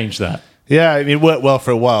need to change that. Yeah, I mean, it worked well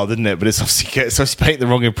for a while, didn't it? But it's obviously painting the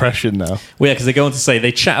wrong impression now. Well, yeah, because they go on to say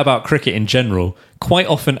they chat about cricket in general, quite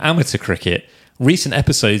often amateur cricket. Recent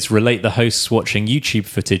episodes relate the hosts watching YouTube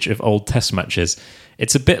footage of old test matches.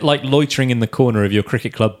 It's a bit like loitering in the corner of your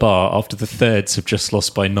cricket club bar after the thirds have just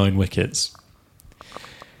lost by 9 wickets.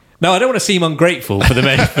 Now, I don't want to seem ungrateful for the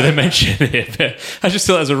mention here, but I just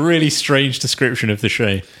thought that was a really strange description of the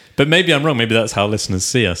show. But maybe I'm wrong. Maybe that's how listeners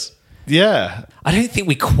see us. Yeah. I don't think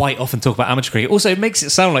we quite often talk about amateur cricket. Also, it makes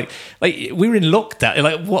it sound like we were in lockdown.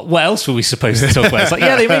 Like, what else were we supposed to talk about? It's like,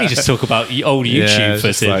 yeah, they mainly just talk about old YouTube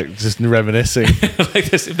footage. Just reminiscing.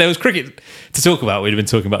 Like this, if there was cricket to talk about, we'd have been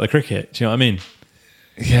talking about the cricket. Do you know what I mean?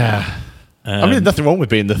 Yeah. I mean, there's nothing wrong with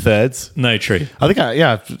being the thirds. No, true. I think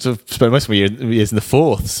I've spent most of my years in the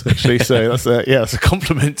fourths, actually. So that's a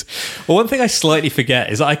compliment. Well, one thing I slightly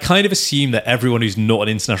forget is that I kind of assume that everyone who's not an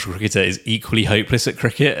international cricketer is equally hopeless at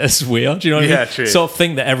cricket as we are. Do you know what I mean? Yeah, true. Sort of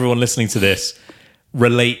think that everyone listening to this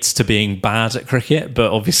relates to being bad at cricket,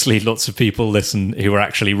 but obviously lots of people listen who are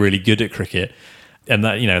actually really good at cricket. And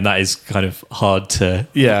that is kind of hard to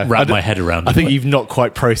wrap my head around. I think you've not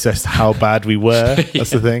quite processed how bad we were. That's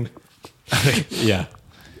the thing. Yeah,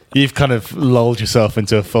 you've kind of lulled yourself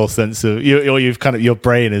into a false sense of your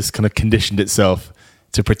brain has kind of conditioned itself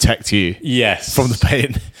to protect you. Yes, from the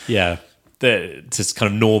pain. Yeah, to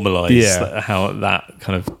kind of normalise how that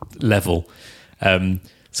kind of level.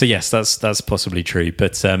 So yes, that's possibly true.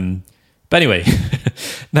 But anyway,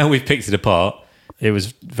 now we've picked it apart. It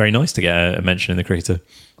was very nice to get a mention in the Cricketer,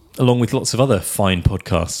 along with lots of other fine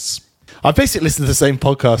podcasts. I've basically listened to the same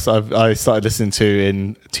podcast I started listening to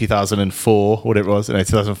in 2004, whatever it was,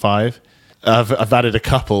 2005. I've added a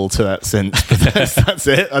couple to that since, but that's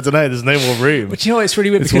it. I don't know, there's no more room. But you know what, it's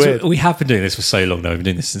really weird because we have been doing this for so long now. We've been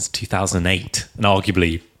doing this since 2008 and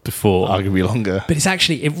arguably before. Arguably longer. But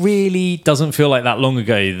it really doesn't feel like that long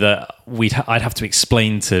ago that I'd have to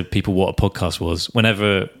explain to people what a podcast was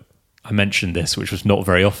whenever I mentioned this, which was not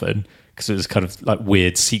very often. Because it was kind of like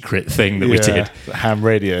weird secret thing that we did. Ham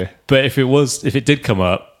radio. But if it did come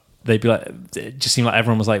up, they'd be like, it just seemed like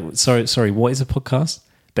everyone was like, sorry, what is a podcast?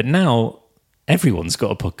 But now everyone's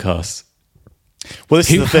got a podcast. Well, this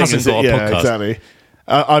Who is the thing. Hasn't got a podcast? Exactly.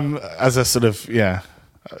 I'm as a sort of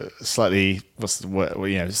slightly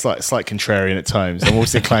slight contrarian at times. I'm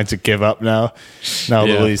also inclined to give up now. Now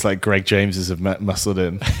all these like Greg Jameses have muscled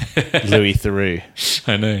in, Louis Theroux.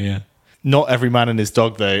 I know, yeah. Not every man and his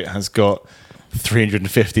dog, though, has got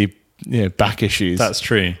 350 back issues. That's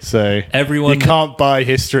true. So you can't buy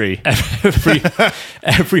history.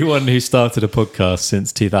 Everyone who started a podcast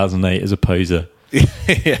since 2008 is a poser.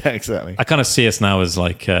 Yeah, exactly. I kind of see us now as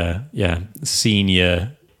like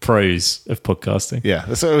senior pros of podcasting.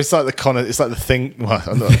 Yeah, so it's like the thing. Well,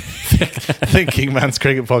 I'm not, Thinking Man's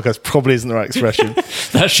Cricket Podcast probably isn't the right expression.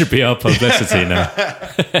 That should be our publicity now.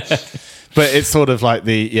 But it's sort of like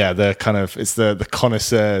the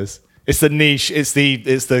connoisseurs. It's the niche. It's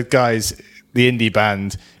the guys, the indie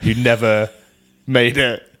band who never made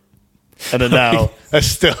it and are now are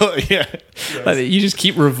still Like, you just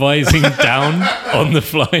keep revising down on the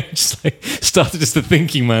fly. Just like started as the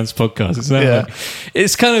Thinking Man's Podcast.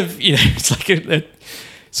 It's kind of it's like a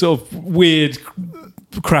sort of weird,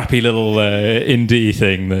 crappy little indie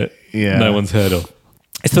thing that no one's heard of.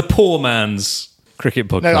 It's the poor man's cricket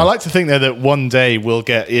podcast. No, I like to think though that one day we'll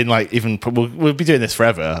get in we'll be doing this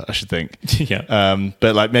forever, I should think. Yeah.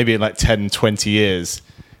 But like maybe in like 10, 20 years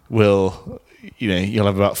we'll you'll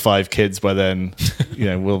have about 5 kids by then.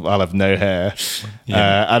 I'll have no hair,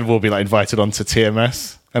 and we'll be like invited onto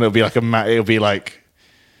TMS, and it'll be like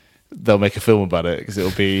they'll make a film about it because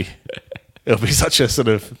it'll be such a sort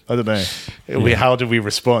of, I don't know. It'll be, how do we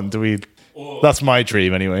respond? That's my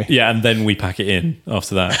dream anyway. Yeah, and then we pack it in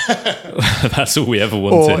after that. That's all we ever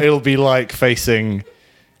wanted. Or it'll be like facing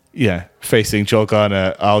Joel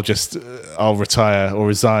Garner. I'll retire or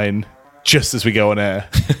resign just as we go on air.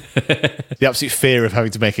 The absolute fear of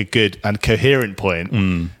having to make a good and coherent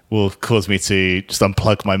point will cause me to just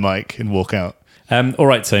unplug my mic and walk out. All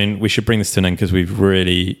right, Tone, we should bring this to an end because we've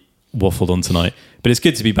really waffled on tonight. But it's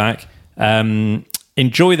good to be back.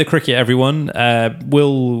 Enjoy the cricket, everyone.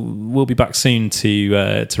 We'll be back soon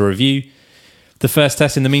to review the first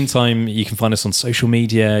test. In the meantime, you can find us on social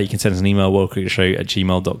media. You can send us an email,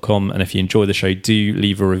 worldcricketshow@gmail.com. And if you enjoy the show, do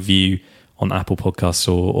leave a review on Apple Podcasts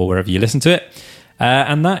or wherever you listen to it.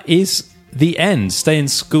 And that is the end. Stay in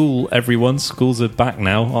school, everyone. Schools are back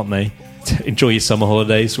now, aren't they? Enjoy your summer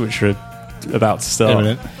holidays, which are about to start.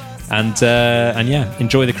 Imminent. And yeah,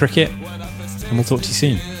 enjoy the cricket. And we'll talk to you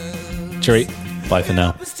soon. Cheerio. Bye for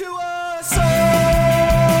now.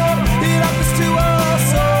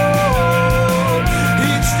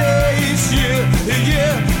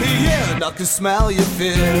 I can smell your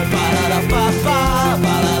fear. Ba-da-da-ba-ba,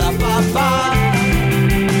 ba-da-da-ba-ba.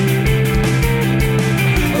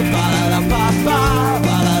 Ba-da-da-ba-ba,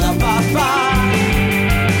 ba-da-da-ba-ba.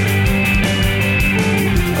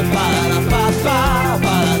 Ba-da-da-ba-ba,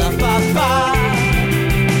 ba-da-da-ba-ba.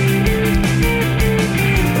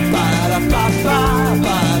 Ba-da-da-ba-ba,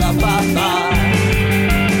 ba-da-da-ba-ba.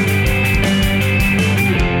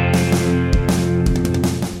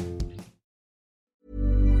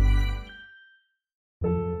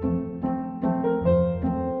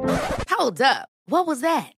 Hold up. What was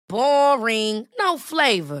that? Boring. No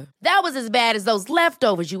flavor. That was as bad as those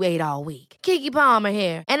leftovers you ate all week. Keke Palmer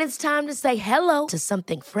here. And it's time to say hello to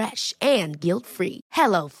something fresh and guilt-free.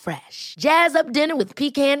 Hello Fresh. Jazz up dinner with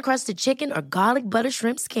pecan-crusted chicken or garlic butter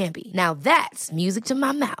shrimp scampi. Now that's music to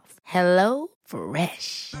my mouth. Hello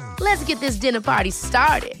Fresh. Let's get this dinner party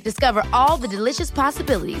started. Discover all the delicious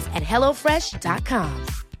possibilities at HelloFresh.com.